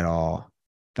at all.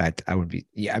 In fact, I would be.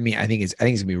 Yeah, I mean, I think it's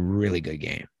gonna be a really good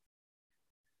game.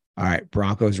 All right,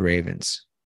 Broncos Ravens.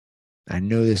 I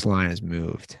know this line has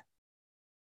moved.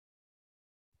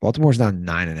 Baltimore's now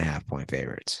 9.5-point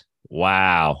favorites.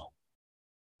 Wow.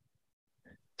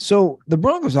 So the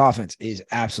Broncos offense is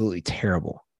absolutely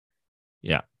terrible.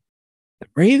 Yeah.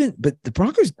 But the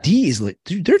Broncos D is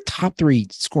dude, they're top 3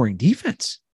 scoring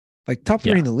defense, like top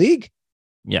 3 Yeah. in the league.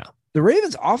 Yeah. The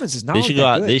Ravens offense is not They should that go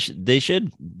out. good. They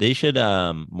should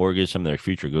mortgage some of their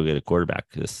future. Go get a quarterback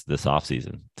this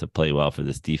offseason to play well for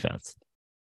this defense.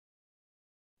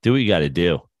 Do what you got to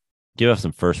do. Give up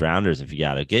some first rounders if you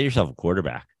got to. Get yourself a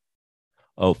quarterback.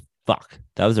 Oh fuck,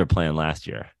 that was their plan last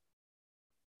year.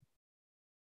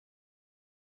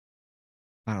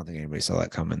 I don't think anybody saw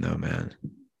that coming though, man.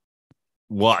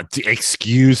 What?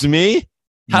 Excuse me?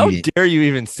 How dare you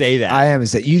even say that? I haven't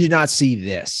said you did not see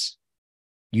this.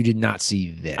 You did not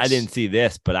see this. I didn't see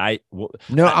this, but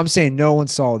I'm saying no one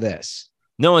saw this.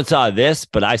 No one saw this,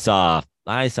 but I saw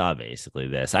basically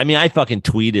this. I mean, I fucking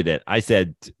tweeted it. I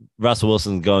said Russell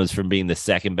Wilson goes from being the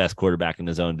second best quarterback in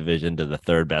his own division to the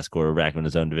third best quarterback in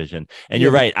his own division. And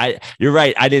you're right. You're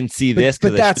right. I didn't see this,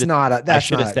 but that's not a. That's I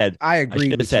should have said. I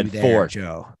agreed with said you there, fourth.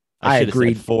 Joe. I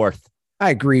agreed. Said fourth. I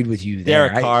agreed with you there.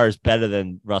 Derek Carr is better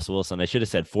than Russell Wilson. I should have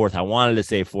said fourth. I wanted to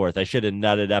say fourth. I should have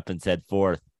nutted up and said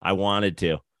fourth. I wanted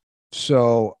to.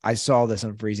 So I saw this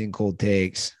on Freezing Cold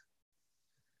Takes.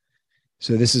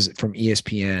 So this is from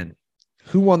ESPN.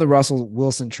 Who won the Russell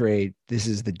Wilson trade? This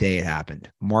is the day it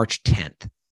happened, March 10th.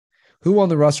 Who won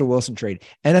the Russell Wilson trade?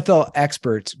 NFL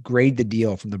experts grade the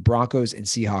deal from the Broncos and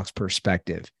Seahawks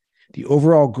perspective. The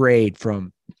overall grade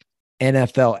from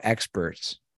NFL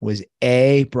experts was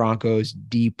A, Broncos,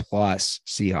 D plus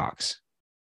Seahawks.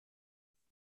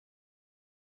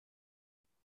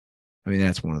 I mean,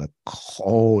 that's one of the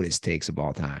coldest takes of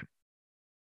all time.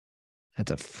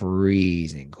 That's a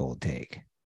freezing cold take.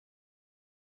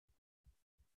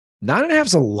 9.5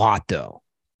 is a lot, though.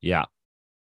 Yeah.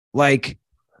 Like,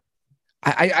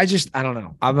 I don't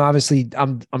know.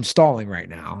 I'm stalling right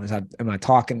now as am I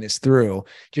talking this through,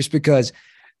 just because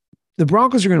the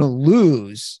Broncos are going to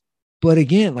lose. But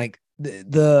again, like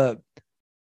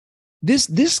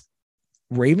this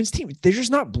Ravens team, they're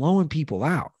just not blowing people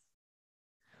out.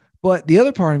 But the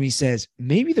other part of me says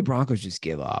maybe the Broncos just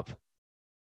give up.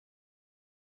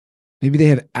 Maybe they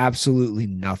have absolutely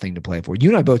nothing to play for. You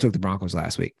and I both took the Broncos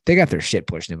last week. They got their shit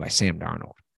pushed in by Sam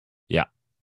Darnold. Yeah.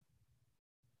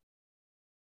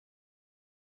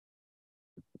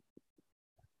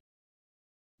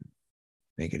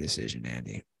 Make a decision,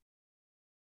 Andy.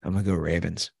 I'm going to go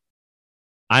Ravens.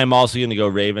 I'm also going to go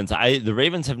Ravens. The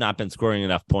Ravens have not been scoring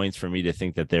enough points for me to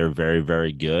think that they're very,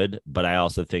 very good, but I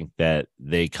also think that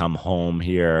they come home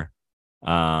here.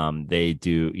 They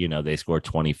do, they score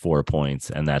 24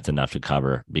 points, and that's enough to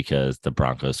cover because the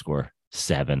Broncos score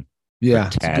 7. Yeah,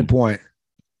 that's a good point.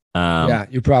 Yeah,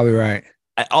 you're probably right.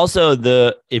 Also,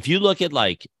 if you look at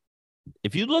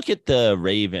the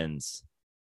Ravens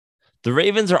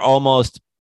are almost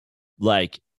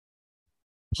like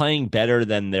playing better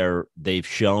than they've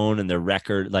shown and their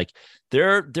record. Like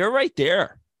they're right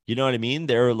there. You know what I mean?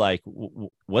 They're like,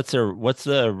 what's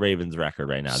the Ravens record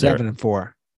right now?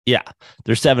 7-4. Yeah,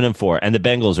 they're 7-4, and the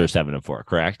Bengals are 7-4.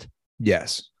 Correct?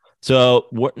 Yes. So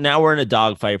now we're in a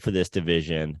dogfight for this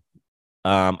division.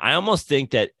 I almost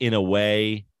think that in a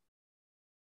way,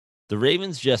 the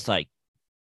Ravens just the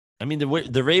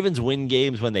Ravens win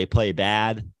games when they play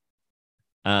bad.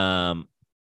 I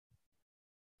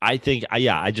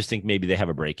just think maybe they have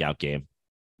a breakout game.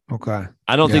 Okay.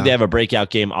 I don't think they have a breakout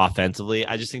game offensively.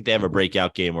 I just think they have a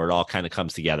breakout game where it all kind of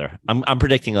comes together. I'm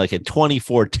predicting like a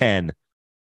 24-10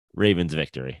 Ravens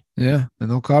victory. Yeah,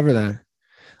 and they'll cover that.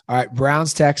 All right,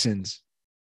 Browns Texans.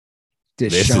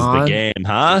 This is the game,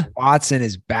 huh? Watson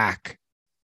is back.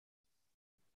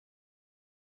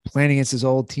 Playing against his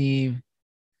old team.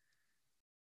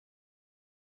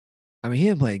 I mean, he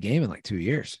didn't play a game in like 2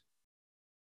 years.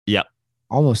 Yep.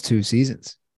 Almost 2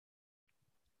 seasons.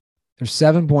 They're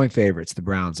 7-point favorites, the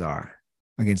Browns are,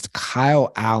 against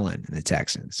Kyle Allen and the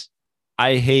Texans.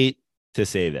 I hate to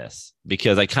say this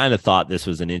because I kind of thought this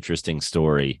was an interesting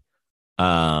story.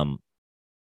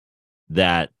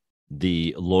 That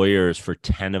the lawyers for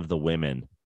 10 of the women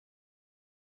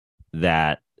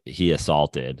that he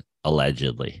assaulted,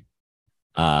 allegedly,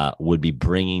 would be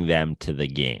bringing them to the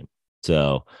game.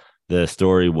 So the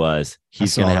story was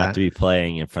he's going to have to be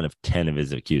playing in front of 10 of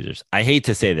his accusers. I hate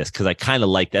to say this because I kind of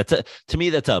like that. To me,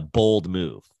 that's a bold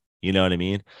move. You know what I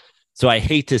mean? So I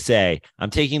hate to say I'm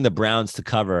taking the Browns to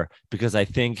cover because I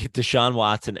think Deshaun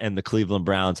Watson and the Cleveland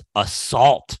Browns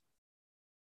assault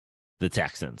the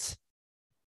Texans.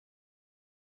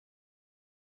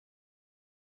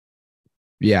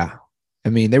 Yeah. I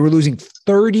mean, they were losing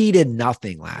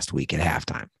 30-0 last week at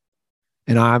halftime.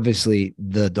 And obviously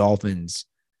the Dolphins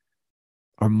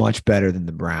are much better than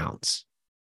the Browns.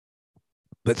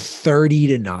 But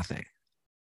 30-0.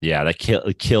 Yeah, that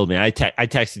killed me. I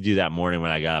texted you that morning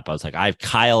when I got up. I was like, I have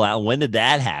Kyle Allen. When did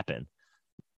that happen?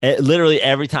 Literally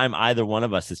every time either one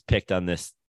of us is picked on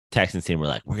this Texans team, we're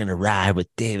like, we're going to ride with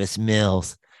Davis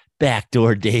Mills,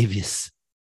 backdoor Davis.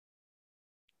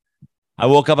 I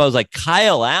woke up, I was like,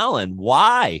 Kyle Allen,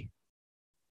 why?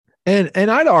 And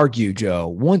I'd argue, Joe,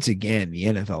 once again, the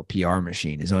NFL PR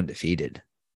machine is undefeated.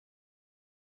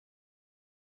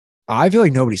 I feel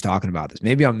like nobody's talking about this.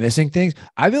 Maybe I'm missing things.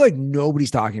 I feel like nobody's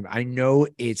talking about. I know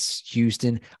it's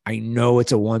Houston. I know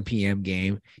it's a 1 p.m.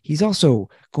 game. He's also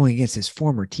going against his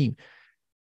former team.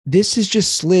 This is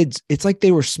just slids. It's like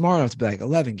they were smart enough to be like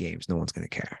 11 games. No one's going to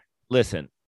care. Listen,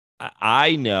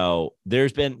 I know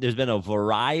there's been a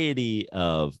variety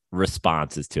of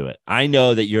responses to it. I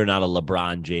know that you're not a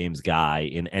LeBron James guy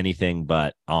in anything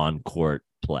but on court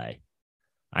play.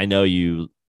 I know you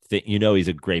he's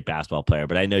a great basketball player,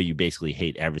 but I know you basically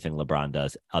hate everything LeBron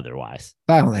does otherwise.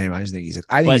 I don't hate him. I just think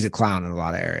he's a clown in a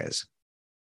lot of areas.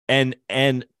 And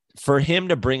for him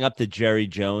to bring up the Jerry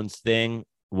Jones thing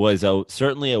was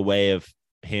certainly a way of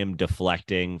him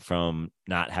deflecting from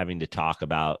not having to talk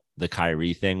about the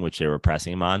Kyrie thing, which they were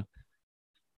pressing him on.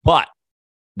 But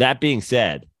that being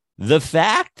said, the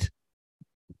fact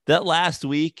that last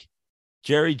week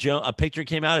a picture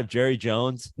came out of Jerry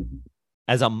Jones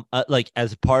as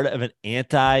as part of an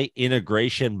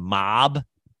anti-integration mob,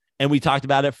 and we talked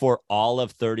about it for all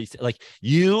of 30. Like,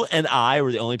 you and I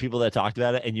were the only people that talked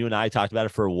about it, and you and I talked about it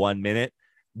for 1 minute.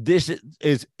 This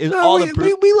is all the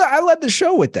proof. I led the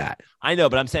show with that. I know,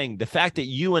 but I'm saying the fact that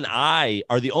you and I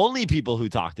are the only people who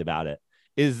talked about it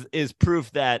is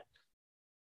proof that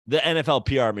the NFL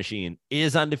PR machine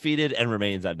is undefeated and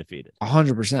remains undefeated.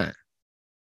 100%.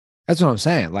 That's what I'm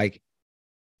saying. Like,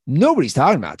 nobody's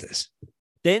talking about this.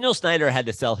 Daniel Snyder had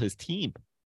to sell his team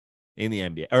in the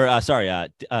NBA.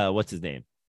 Or what's his name?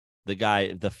 The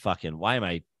guy, why am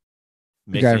I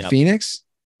mixing the guy up? Phoenix?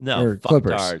 No, or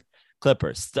Clippers.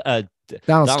 Clippers.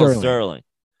 Donald Sterling.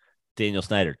 Daniel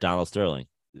Snyder. Donald Sterling.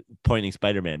 Pointing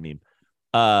Spider-Man meme.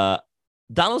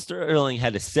 Donald Sterling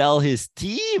had to sell his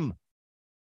team.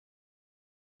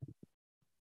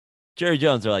 Jerry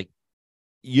Jones are like,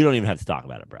 you don't even have to talk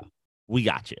about it, bro. We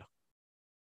got you.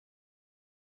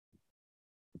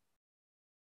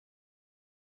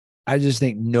 I just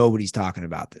think nobody's talking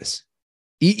about this.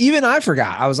 Even I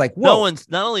forgot. I was like, whoa.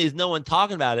 Not only is no one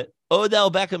talking about it,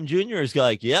 Odell Beckham Jr. is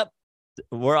like, yep,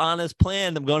 we're on his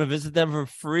plan. I'm going to visit them for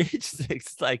free.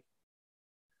 It's like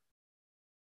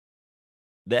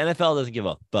the NFL doesn't give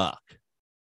a fuck.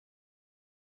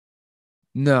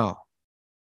 No.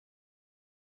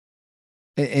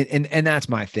 And that's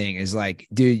my thing is like,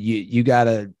 dude, you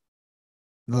gotta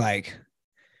like,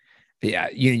 yeah,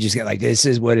 you just get like, this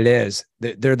is what it is.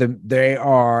 They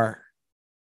are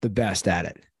the best at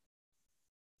it.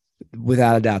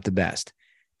 Without a doubt, the best.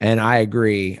 And I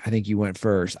agree. I think you went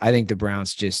first. I think the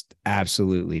Browns just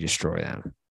absolutely destroy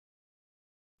them.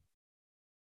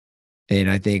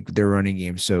 And I think their running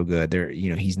game's so good.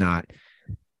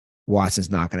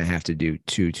 Watson's not going to have to do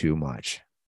too much.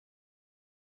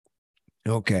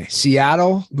 Okay.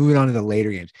 Seattle, moving on to the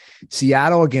later games.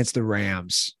 Seattle against the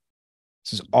Rams.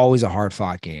 This is always a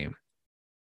hard-fought game.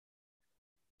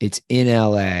 It's in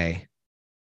LA.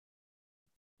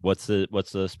 What's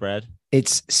the spread?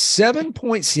 It's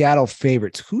 7-point Seattle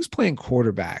favorites. Who's playing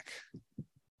quarterback?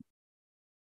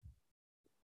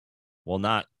 Well,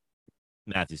 not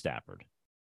Matthew Stafford.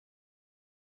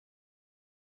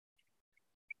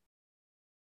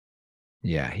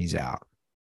 Yeah, he's out.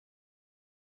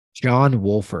 John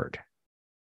Wolford.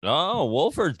 Oh,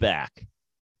 Wolford's back.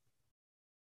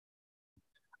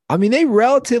 I mean, they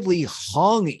relatively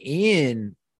hung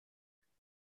in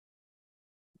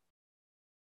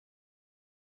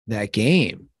that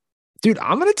game. Dude,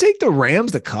 I'm going to take the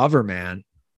Rams to cover, man.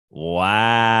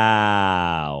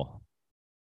 Wow.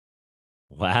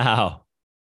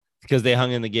 Because they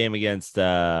hung in the game against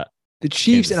the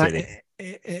Chiefs. Kansas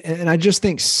And I just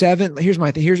think 7. Here's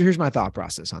my thought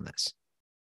process on this.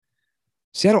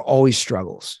 Seattle always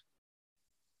struggles.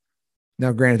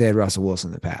 Now, granted, they had Russell Wilson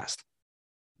in the past.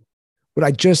 But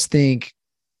I just think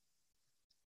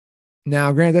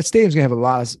now, granted, that stadium's gonna have a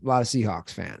lot of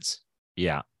Seahawks fans.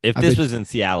 Yeah. If this was in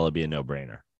Seattle, it'd be a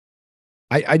no-brainer.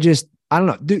 I don't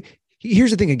know. Dude,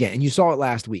 here's the thing again, and you saw it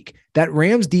last week. That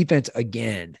Rams defense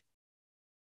again.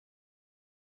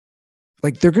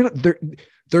 Like they're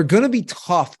gonna be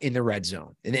tough in the red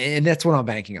zone. And that's what I'm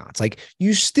banking on. It's like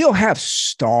you still have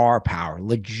star power,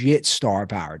 legit star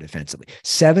power defensively.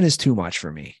 7 is too much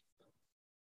for me.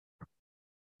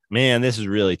 Man, this is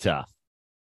really tough.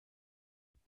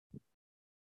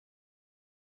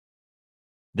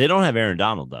 They don't have Aaron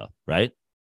Donald, though, right?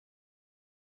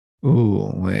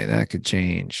 Ooh, wait, that could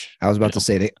change. I was about to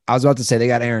say they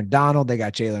got Aaron Donald, they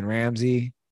got Jalen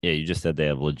Ramsey. Yeah, you just said they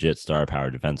have legit star power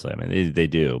defensively. I mean, they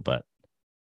do, but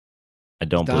I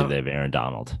don't believe they have Aaron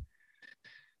Donald.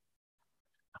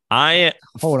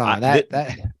 Hold on,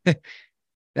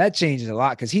 that changes a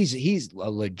lot because he's a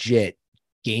legit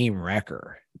game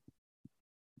wrecker.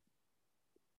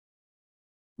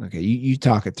 Okay, you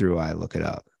talk it through. I look it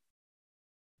up.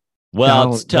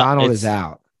 Well, Donald is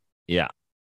out. Yeah,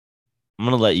 I'm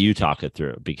gonna let you talk it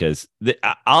through because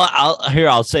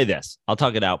I'll say this. I'll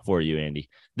talk it out for you, Andy.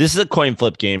 This is a coin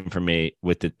flip game for me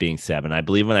with it being 7. I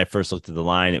believe when I first looked at the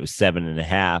line, it was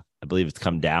 7.5. I believe it's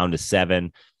come down to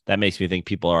 7. That makes me think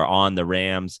people are on the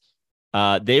Rams.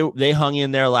 They hung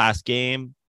in there last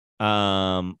game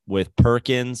with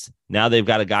Perkins. Now they've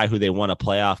got a guy who they won a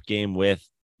playoff game with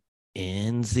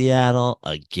in Seattle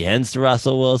against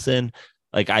Russell Wilson.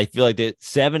 Like, I feel like that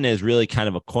 7 is really kind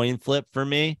of a coin flip for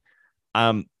me.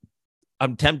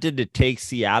 I'm tempted to take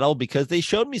Seattle because they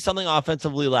showed me something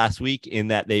offensively last week in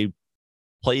that they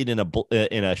played in a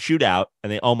shootout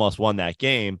and they almost won that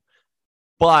game.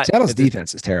 But Seattle's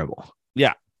defense is terrible.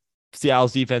 Yeah,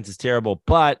 Seattle's defense is terrible.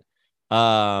 But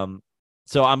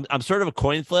so I'm sort of a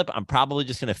coin flip. I'm probably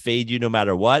just going to fade you no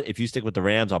matter what. If you stick with the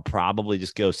Rams, I'll probably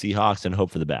just go Seahawks and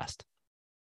hope for the best.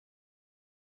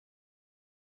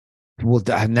 Well,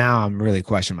 now I'm really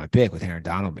questioning my pick with Aaron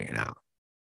Donald being out.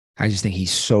 I just think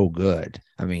he's so good.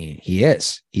 I mean, he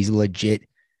is. He's a legit,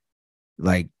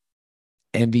 like,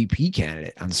 MVP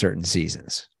candidate on certain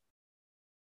seasons.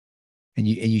 And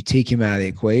you take him out of the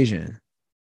equation.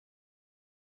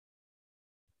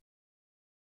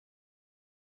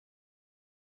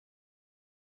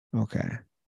 Okay.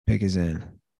 Pick is in.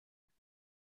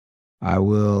 I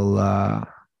will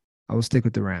stick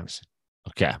with the Rams.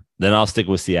 Okay. Then I'll stick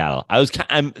with Seattle.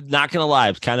 I'm not going to lie.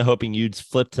 I was kind of hoping you'd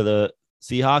flip to the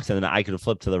Seahawks and then I could have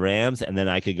flipped to the Rams and then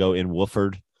I could go in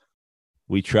Wolford.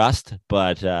 We trust,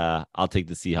 but I'll take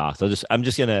the Seahawks.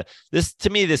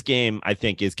 This game, I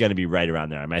think, is going to be right around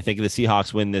there. I mean, I think if the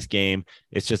Seahawks win this game,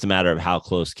 it's just a matter of how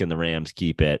close can the Rams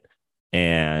keep it.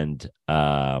 And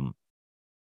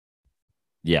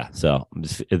yeah, so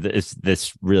it's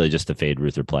this really just a fade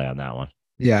Ruther play on that one.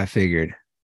 Yeah, I figured.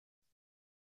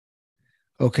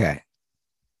 Okay.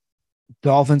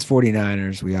 Dolphins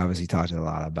 49ers. We obviously talked a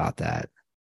lot about that.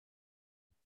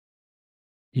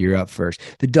 You're up first.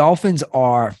 The Dolphins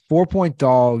are 4-point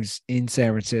dogs in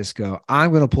San Francisco.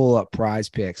 I'm going to pull up Prize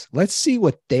Picks. Let's see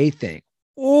what they think.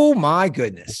 Oh my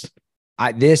goodness.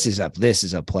 This is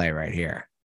a play right here.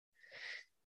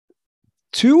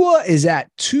 Tua is at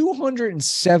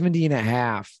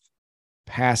 270.5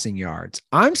 passing yards.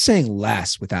 I'm saying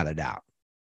less without a doubt.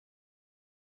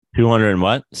 200 and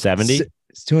what? 70?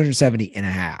 It's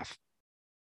 270.5.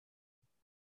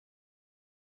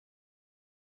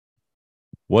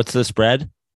 What's the spread?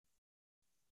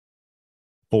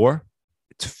 4?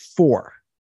 It's 4.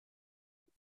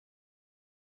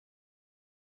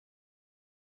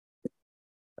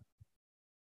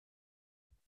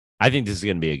 I think this is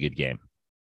going to be a good game.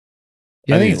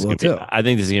 Yeah, I think it will too. I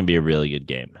think this is going to be a really good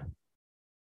game.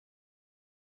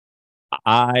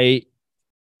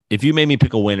 If you made me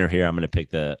pick a winner here, I'm going to pick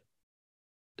the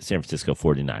San Francisco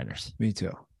 49ers. Me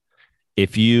too.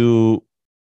 If you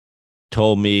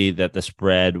told me that the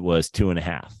spread was 2.5,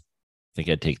 I think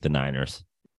I'd take the Niners.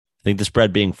 I think the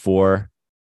spread being 4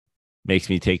 makes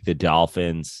me take the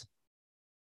Dolphins.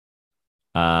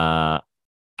 Let's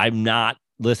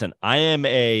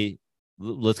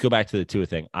go back to the Tua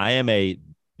thing.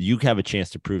 You have a chance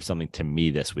to prove something to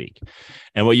me this week.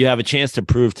 And what you have a chance to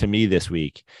prove to me this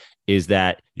week is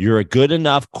that you're a good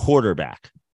enough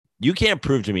quarterback. You can't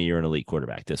prove to me you're an elite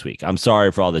quarterback this week. I'm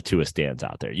sorry for all the Tua stands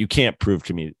out there. You can't prove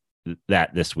to me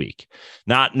that this week.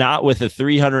 Not with a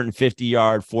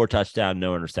 350-yard, 4-touchdown,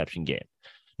 no interception game.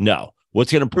 No.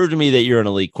 What's going to prove to me that you're an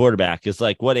elite quarterback is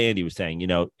like what Andy was saying. You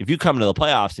know, if you come into the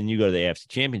playoffs and you go to the AFC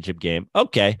Championship game,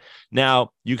 okay.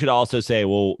 Now, you could also say,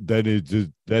 well, then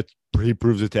that he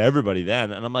proves it to everybody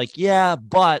then. And I'm like, yeah,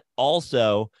 but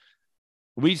also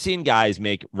we've seen guys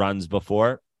make runs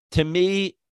before. To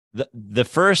me, the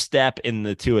first step in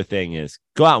the Tua thing is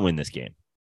go out and win this game.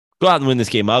 Go out and win this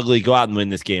game ugly. Go out and win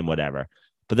this game, whatever.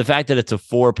 But the fact that it's a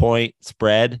 4-point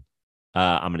spread,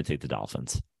 I'm going to take the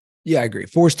Dolphins. Yeah, I agree.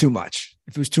 4 is too much.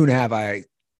 If it was 2.5, I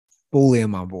fully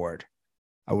am on board.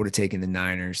 I would have taken the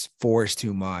Niners. 4 is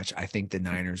too much. I think the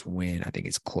Niners win. I think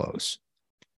it's close.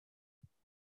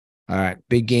 All right.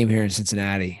 Big game here in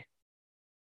Cincinnati.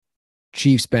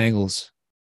 Chiefs, Bengals.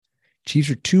 Chiefs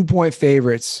are 2-point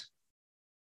favorites.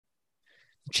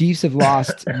 Chiefs have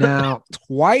lost now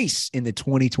twice in the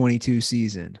 2022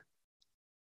 season.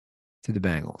 to the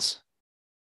Bengals.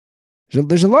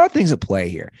 There's a lot of things at play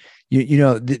here.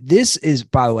 This is,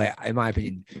 by the way, in my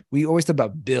opinion, we always talk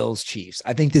about Bills Chiefs.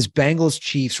 I think this Bengals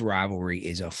Chiefs rivalry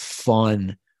is a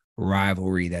fun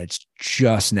rivalry that's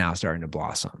just now starting to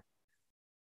blossom.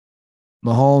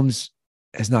 Mahomes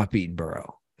has not beaten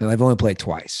Burrow. And they've only played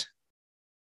twice.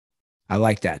 I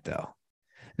like that, though.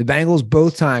 The Bengals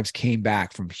both times came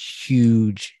back from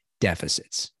huge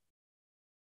deficits.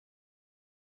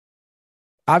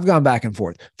 I've gone back and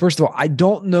forth. First of all, I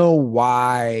don't know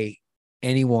why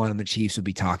anyone on the Chiefs would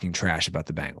be talking trash about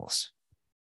the Bengals.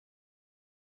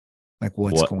 Like,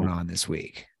 what's going on this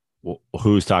week?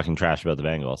 Who's talking trash about the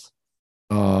Bengals?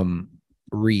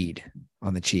 Reed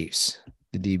on the Chiefs.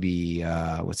 The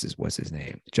DB, what's his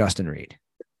name? Justin Reed.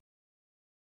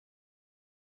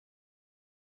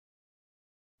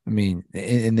 I mean,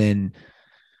 and then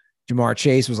Jamar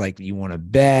Chase was like, "You want to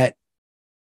bet?"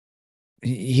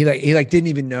 He didn't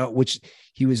even know, which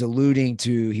he was alluding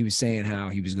to. He was saying how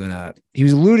he was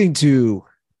alluding to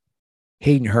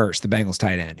Hayden Hurst, the Bengals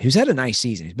tight end, who's had a nice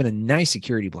season. He's been a nice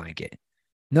security blanket.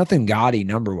 Nothing gaudy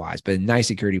number wise, but a nice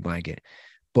security blanket.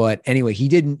 But anyway, he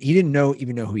didn't even know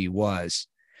who he was.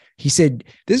 He said,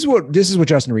 this is what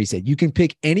Justin Reed said. You can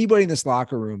pick anybody in this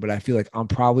locker room, but I feel like I'm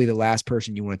probably the last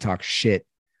person you want to talk shit.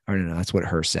 Or no, that's what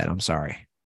Hurst said. I'm sorry.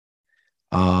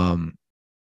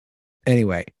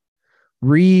 Anyway,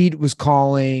 Reed was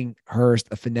calling Hurst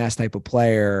a finesse type of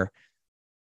player.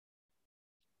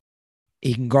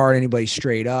 He can guard anybody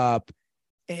straight up.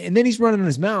 And then he's running on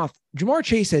his mouth. Jamar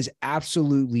Chase has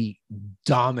absolutely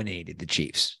dominated the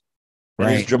Chiefs.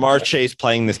 Right? Is Jamar Chase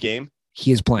playing this game?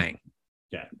 He is playing.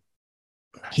 Yeah.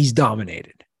 He's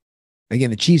dominated. Again,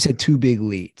 the Chiefs had 2 big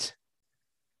leads.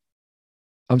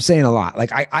 I'm saying a lot.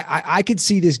 Like I could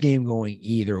see this game going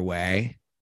either way.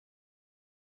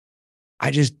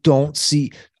 I just don't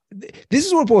see. This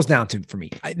is what it boils down to for me.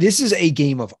 This is a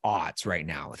game of odds right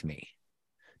now with me.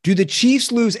 Do the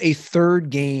Chiefs lose a third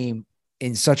game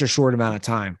in such a short amount of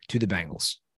time to the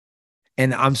Bengals?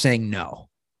 And I'm saying no.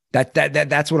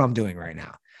 That's what I'm doing right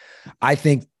now. I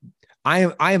think I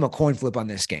am a coin flip on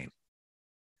this game.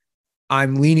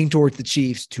 I'm leaning towards the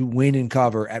Chiefs to win and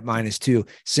cover at -2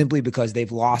 simply because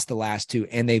they've lost the last 2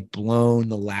 and they've blown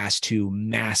the last 2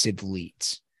 massive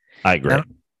leads. I agree.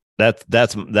 Now,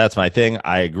 that's my thing.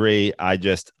 I agree. I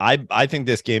think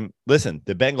this game, listen,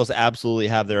 the Bengals absolutely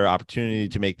have their opportunity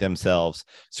to make themselves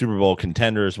Super Bowl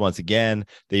contenders once again.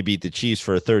 They beat the Chiefs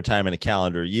for a third time in a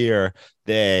calendar year.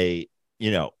 They,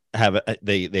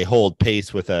 they hold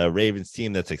pace with a Ravens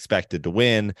team that's expected to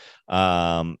win.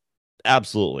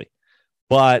 Absolutely.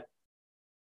 But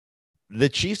the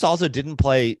Chiefs also didn't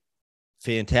play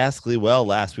fantastically well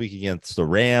last week against the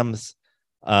Rams.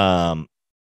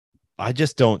 I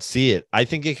just don't see it. I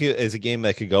think it is a game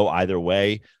that could go either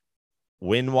way,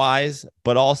 win-wise,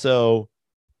 but also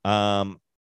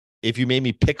if you made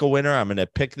me pick a winner, I'm going to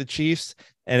pick the Chiefs.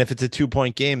 And if it's a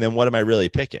 2-point game, then what am I really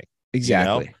picking?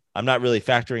 Exactly. I'm not really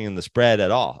factoring in the spread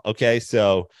at all. Okay,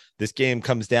 so this game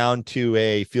comes down to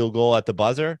a field goal at the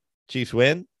buzzer. Chiefs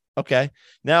win. Okay.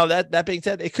 Now that being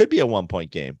said, it could be a 1-point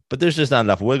game, but there's just not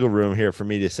enough wiggle room here for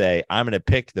me to say I'm going to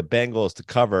pick the Bengals to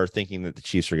cover, thinking that the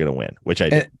Chiefs are going to win, which I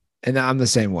did. And I'm the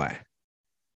same way.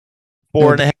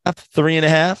 4.5,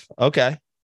 3.5. Okay.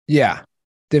 Yeah.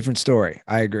 Different story.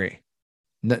 I agree.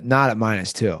 Not at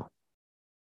 -2.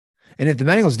 And if the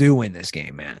Bengals do win this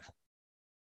game, man,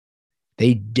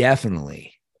 they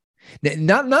definitely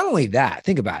not only that,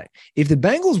 think about it. If the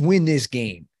Bengals win this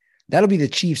game, that'll be the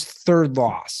Chiefs' 3rd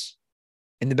loss,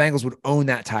 and the Bengals would own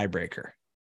that tiebreaker.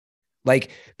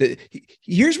 Like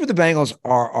here's where the Bengals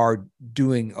are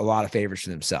doing a lot of favors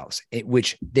for themselves,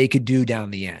 which they could do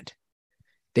down the end.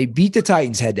 They beat the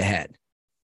Titans head-to-head,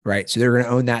 right? So they're going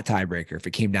to own that tiebreaker if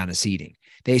it came down to seeding.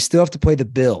 They still have to play the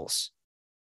Bills.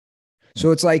 So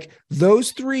it's like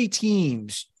those 3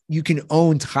 teams, you can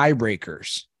own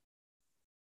tiebreakers,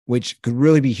 which could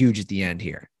really be huge at the end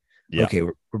here. Yeah. Okay,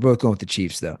 we're both going with the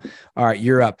Chiefs, though. All right,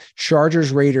 you're up.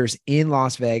 Chargers, Raiders in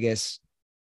Las Vegas.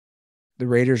 The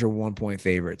Raiders are 1-point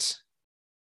favorites.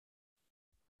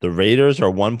 The Raiders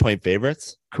are 1-point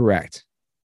favorites? Correct.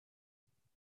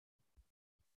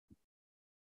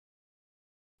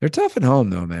 They're tough at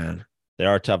home, though, man. They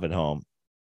are tough at home.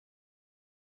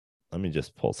 Let me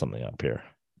just pull something up here.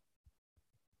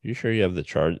 You sure you have the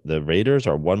charge? The Raiders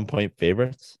are 1-point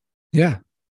favorites? Yeah.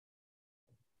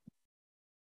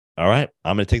 All right.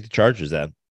 I'm going to take the Chargers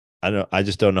then. I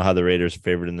just don't know how the Raiders are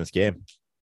favored in this game.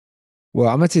 Well,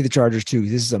 I'm going to take the Chargers too.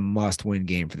 This is a must-win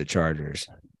game for the Chargers.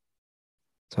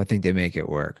 So I think they make it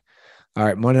work. All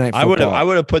right, Monday Night Football. I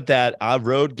would have put that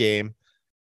road game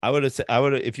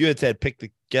if you had said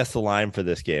guess the line for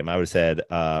this game, I would have said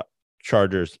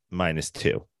Chargers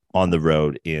 -2 on the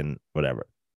road in whatever.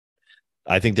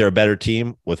 I think they're a better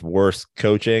team with worse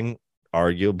coaching,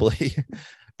 arguably,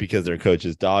 because their coach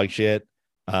is dog shit.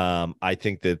 I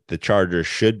think that the Chargers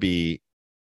should be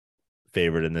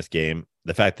favored in this game.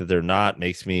 The fact that they're not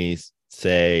makes me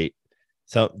say,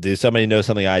 so does somebody know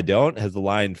something I don't? Has the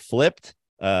line flipped?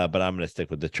 But I'm going to stick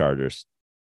with the Chargers.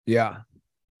 Yeah.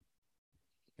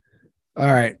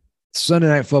 All right. Sunday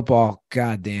Night Football.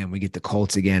 God damn, we get the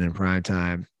Colts again in prime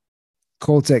time.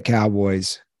 Colts at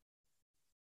Cowboys.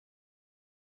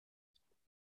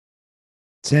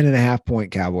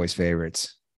 10.5-point Cowboys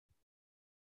favorites.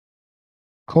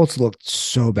 Colts looked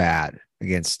so bad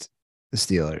against the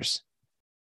Steelers.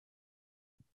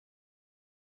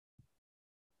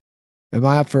 Am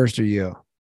I up first or you?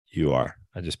 You are.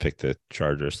 I just picked the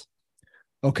Chargers.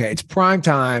 Okay, it's prime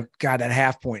time. God, that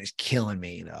half point is killing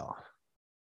me, though.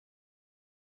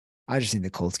 I just think the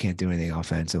Colts can't do anything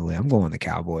offensively. I'm going with the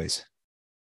Cowboys.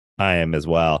 I am as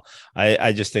well.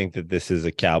 I just think that this is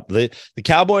the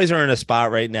Cowboys are in a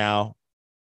spot right now,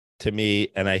 to me,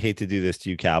 and I hate to do this to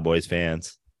you Cowboys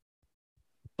fans,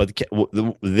 but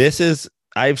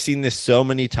I've seen this so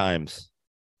many times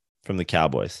from the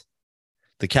Cowboys.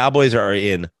 The Cowboys are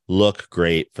in look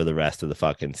great for the rest of the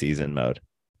fucking season mode.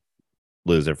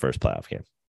 Lose their first playoff game.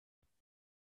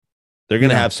 They're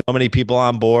going to have so many people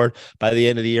on board by the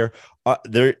end of the year.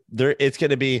 It's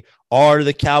going to be, are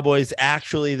the Cowboys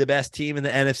actually the best team in the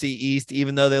NFC East,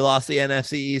 even though they lost the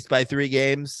NFC East by 3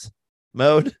 games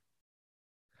mode?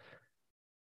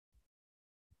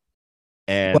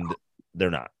 And they're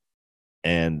not.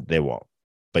 And they won't.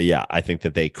 But yeah, I think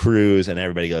that they cruise and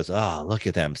everybody goes, oh, look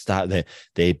at them. Stop.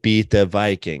 They beat the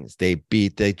Vikings. They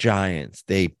beat the Giants.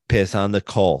 They piss on the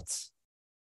Colts.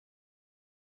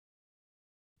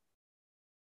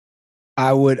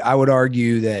 I would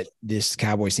argue that this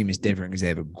Cowboys team is different because they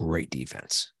have a great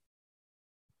defense.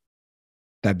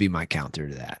 That'd be my counter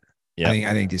to that. Yeah,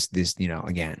 I think this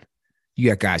again, you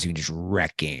got guys who can just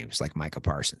wreck games like Micah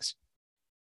Parsons.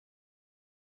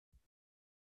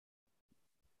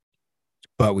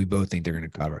 But we both think they're going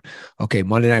to cover. Okay,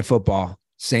 Monday Night Football,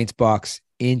 Saints Bucks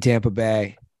in Tampa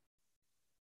Bay.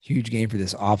 Huge game for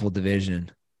this awful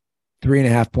division.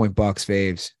 3.5-point Bucks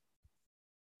faves.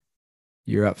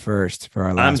 You're up first for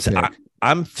our last pick.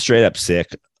 I'm straight up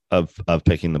sick of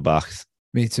picking the Bucks.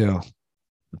 Me too.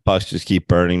 The Bucks just keep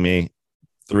burning me.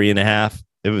 3.5.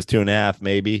 It was 2.5,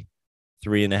 maybe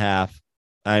 3.5.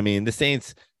 I mean, the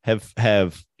Saints have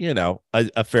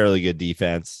a fairly good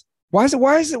defense. Why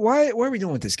are we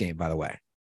doing with this game, by the way?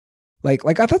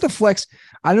 Like I thought the flex,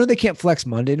 I know they can't flex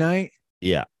Monday night.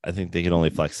 Yeah, I think they can only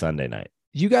flex Sunday night.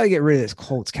 You got to get rid of this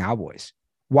Colts Cowboys.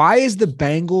 Why is the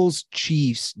Bengals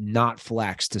Chiefs not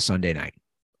flexed to Sunday night?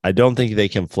 I don't think they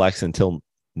can flex until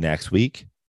next week.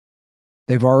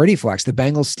 They've already flexed. The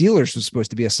Bengals Steelers was supposed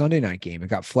to be a Sunday night game. It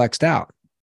got flexed out.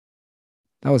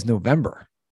 That was November.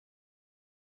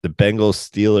 The Bengals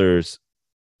Steelers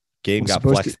game got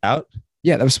flexed out?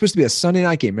 Yeah, that was supposed to be a Sunday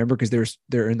night game, remember? Because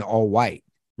they're in the all white.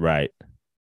 Right.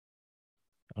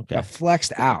 Okay. Got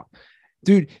flexed out.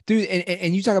 Dude,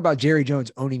 and you talk about Jerry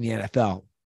Jones owning the NFL.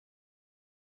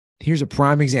 Here's a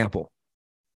prime example.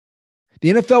 The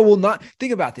NFL will not,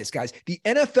 think about this, guys. The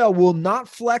NFL will not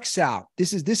flex out.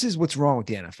 This is what's wrong with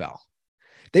the NFL.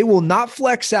 They will not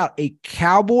flex out a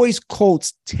Cowboys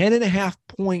Colts 10.5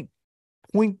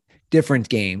 point difference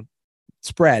game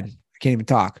spread. I can't even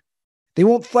talk. They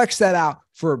won't flex that out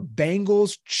for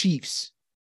Bengals Chiefs.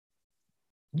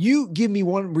 You give me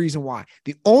one reason why.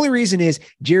 The only reason is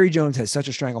Jerry Jones has such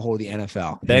a stranglehold of the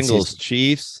NFL. Bengals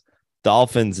Chiefs,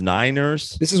 Dolphins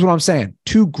Niners. This is what I'm saying.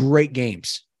 2 great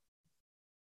games.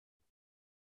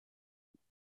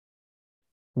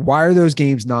 Why are those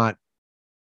games not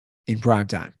in prime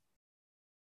time?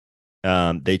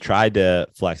 They tried to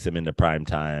flex them into prime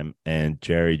time, and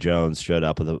Jerry Jones showed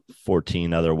up with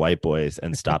 14 other white boys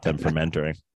and stopped them from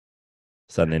entering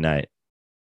Sunday night.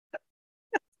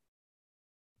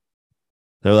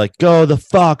 They're like, go the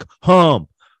fuck home.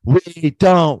 We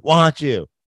don't want you.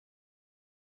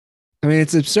 I mean,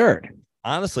 it's absurd.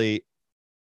 Honestly,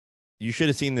 you should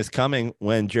have seen this coming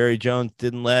when Jerry Jones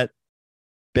didn't let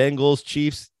Bengals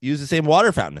Chiefs use the same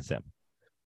water fountain as him.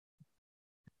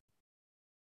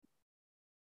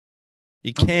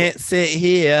 You can't sit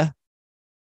here.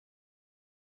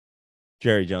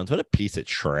 Jerry Jones, what a piece of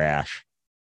trash.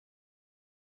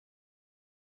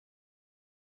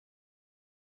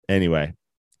 Anyway,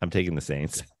 I'm taking the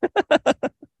Saints.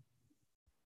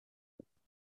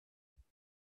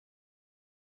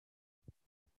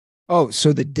 Oh,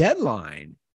 so the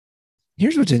deadline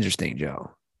Here's what's interesting,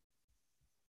 Joe.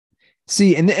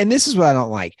 See, and this is what I don't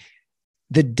like.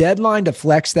 The deadline to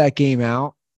flex that game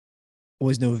out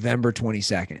was November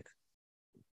 22nd.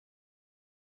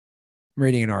 I'm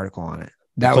reading an article on it.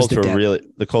 That was the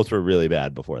deadline. The Colts were really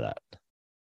bad before that.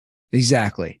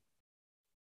 Exactly.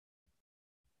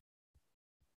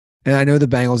 And I know the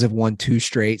Bengals have won 2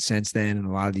 straight since then, and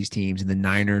a lot of these teams, and the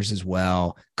Niners as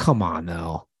well. Come on,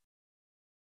 though.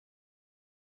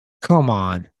 Come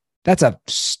on. That's a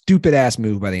stupid ass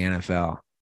move by the NFL.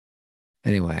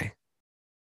 Anyway,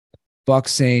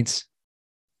 Bucks Saints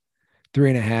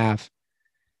 3.5.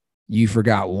 You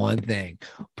forgot one thing.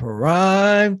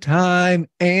 Prime time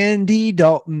Andy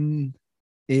Dalton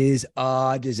is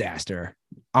a disaster.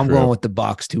 I'm True. going with the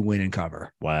Bucks to win and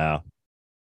cover. Wow.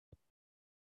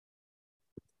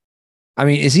 I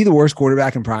mean, is he the worst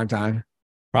quarterback in prime time?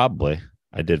 Probably.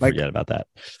 I did forget about that.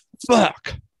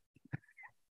 Fuck.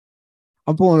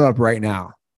 I'm pulling it up right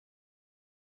now.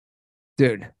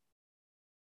 Dude.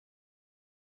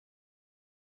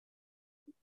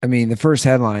 I mean, the first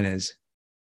headline is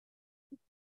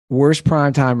worst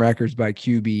primetime records by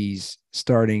QBs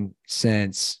starting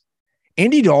since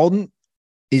Andy Dalton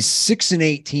is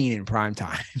 6-18 in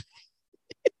primetime.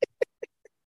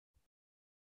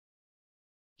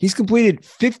 He's completed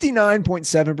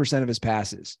 59.7% of his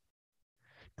passes,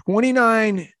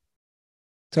 29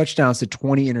 touchdowns to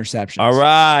 20 interceptions. All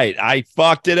right. I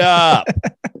fucked it up.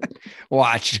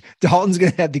 Watch. Dalton's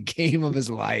going to have the game of his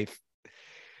life.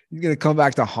 He's going to come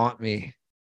back to haunt me.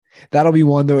 That'll be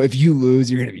one, though. If you lose,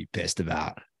 you're going to be pissed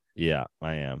about. Yeah,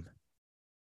 I am.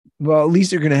 Well, at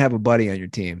least you're going to have a buddy on your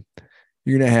team.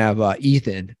 You're going to have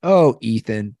Ethan. Oh,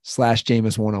 Ethan /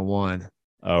 Jameis 101.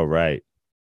 Oh, right.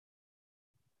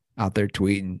 Out there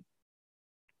tweeting.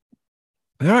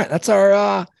 All right. That's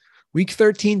our week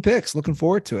 13 picks. Looking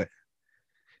forward to it.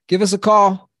 Give us a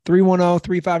call.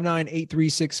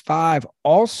 310-359-8365.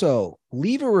 Also,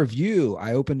 leave a review.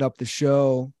 I opened up the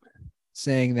show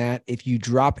saying that if you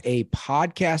drop a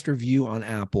podcast review on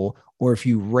Apple or if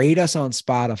you rate us on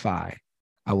Spotify,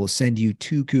 I will send you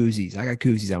 2 koozies. I got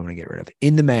koozies I want to get rid of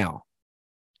in the mail.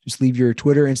 Just leave your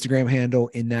Twitter, Instagram handle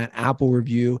in that Apple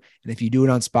review. And if you do it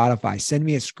on Spotify, send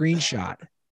me a screenshot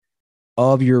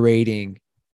of your rating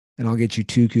and I'll get you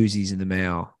 2 koozies in the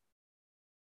mail.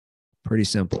 Pretty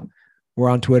simple. We're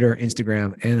on Twitter,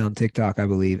 Instagram, and on TikTok, I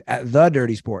believe, at The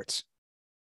Dirty Sports.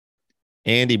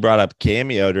 Andy brought up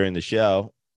Cameo during the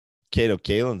show. Kato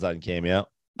Kalen's on Cameo.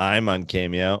 I'm on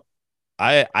Cameo.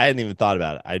 I hadn't even thought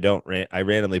about it. I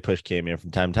randomly push Cameo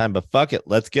from time to time, but fuck it.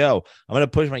 Let's go. I'm going to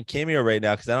push my Cameo right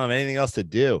now because I don't have anything else to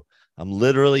do. I'm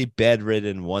literally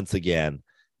bedridden once again,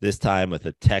 this time with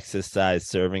a Texas-sized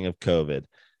serving of COVID.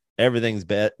 Everything's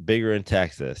bigger in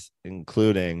Texas,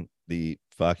 including the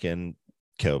fucking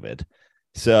COVID.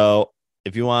 So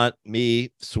if you want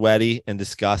me sweaty and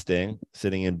disgusting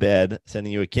sitting in bed,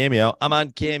 sending you a Cameo, I'm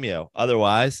on Cameo.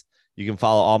 Otherwise, you can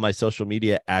follow all my social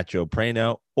media at Joe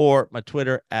Prano or my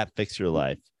Twitter at Fix Your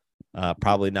Life.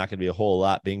 Probably not going to be a whole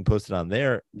lot being posted on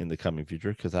there in the coming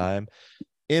future because I'm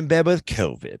in bed with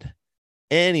COVID.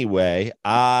 Anyway,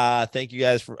 thank you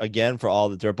guys again for all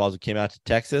the dirt balls that came out to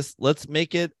Texas. Let's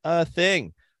make it a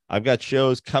thing. I've got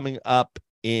shows coming up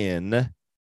in,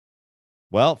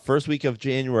 first week of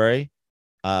January,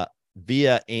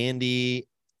 via Andy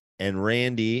and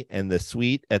Randy and the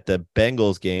suite at the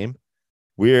Bengals game.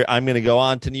 I'm going to go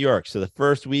on to New York. So the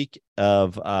first week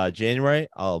of January,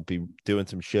 I'll be doing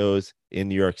some shows in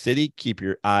New York City. Keep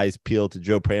your eyes peeled to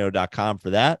joeprano.com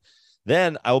for that.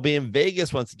 Then I will be in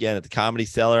Vegas once again at the Comedy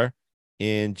Cellar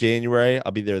in January.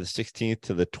 I'll be there the 16th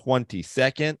to the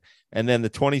 22nd. And then the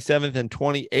 27th and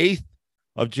 28th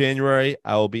of January,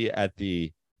 I will be at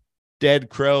the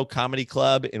Dead Crow Comedy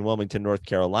Club in Wilmington, North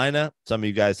Carolina. Some of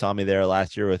you guys saw me there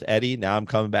last year with Eddie. Now I'm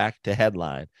coming back to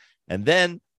headline. And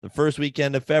then the first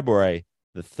weekend of February,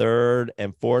 the 3rd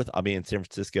and 4th, I'll be in San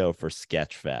Francisco for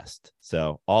Sketch Fest.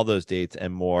 So all those dates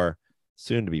and more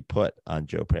soon to be put on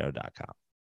joeprano.com.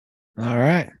 All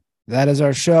right. That is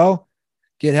our show.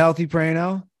 Get healthy,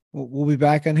 Prano. We'll be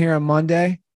back on here on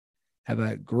Monday. Have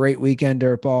a great weekend,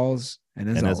 Dirtballs. And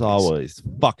as always,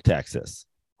 fuck Texas.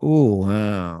 Ooh,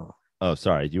 wow. Oh,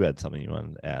 sorry. You had something you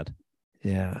wanted to add.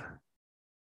 Yeah.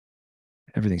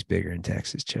 Everything's bigger in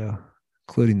Texas, Joe,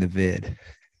 including the vid.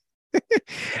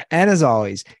 And as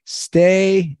always,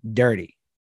 stay dirty.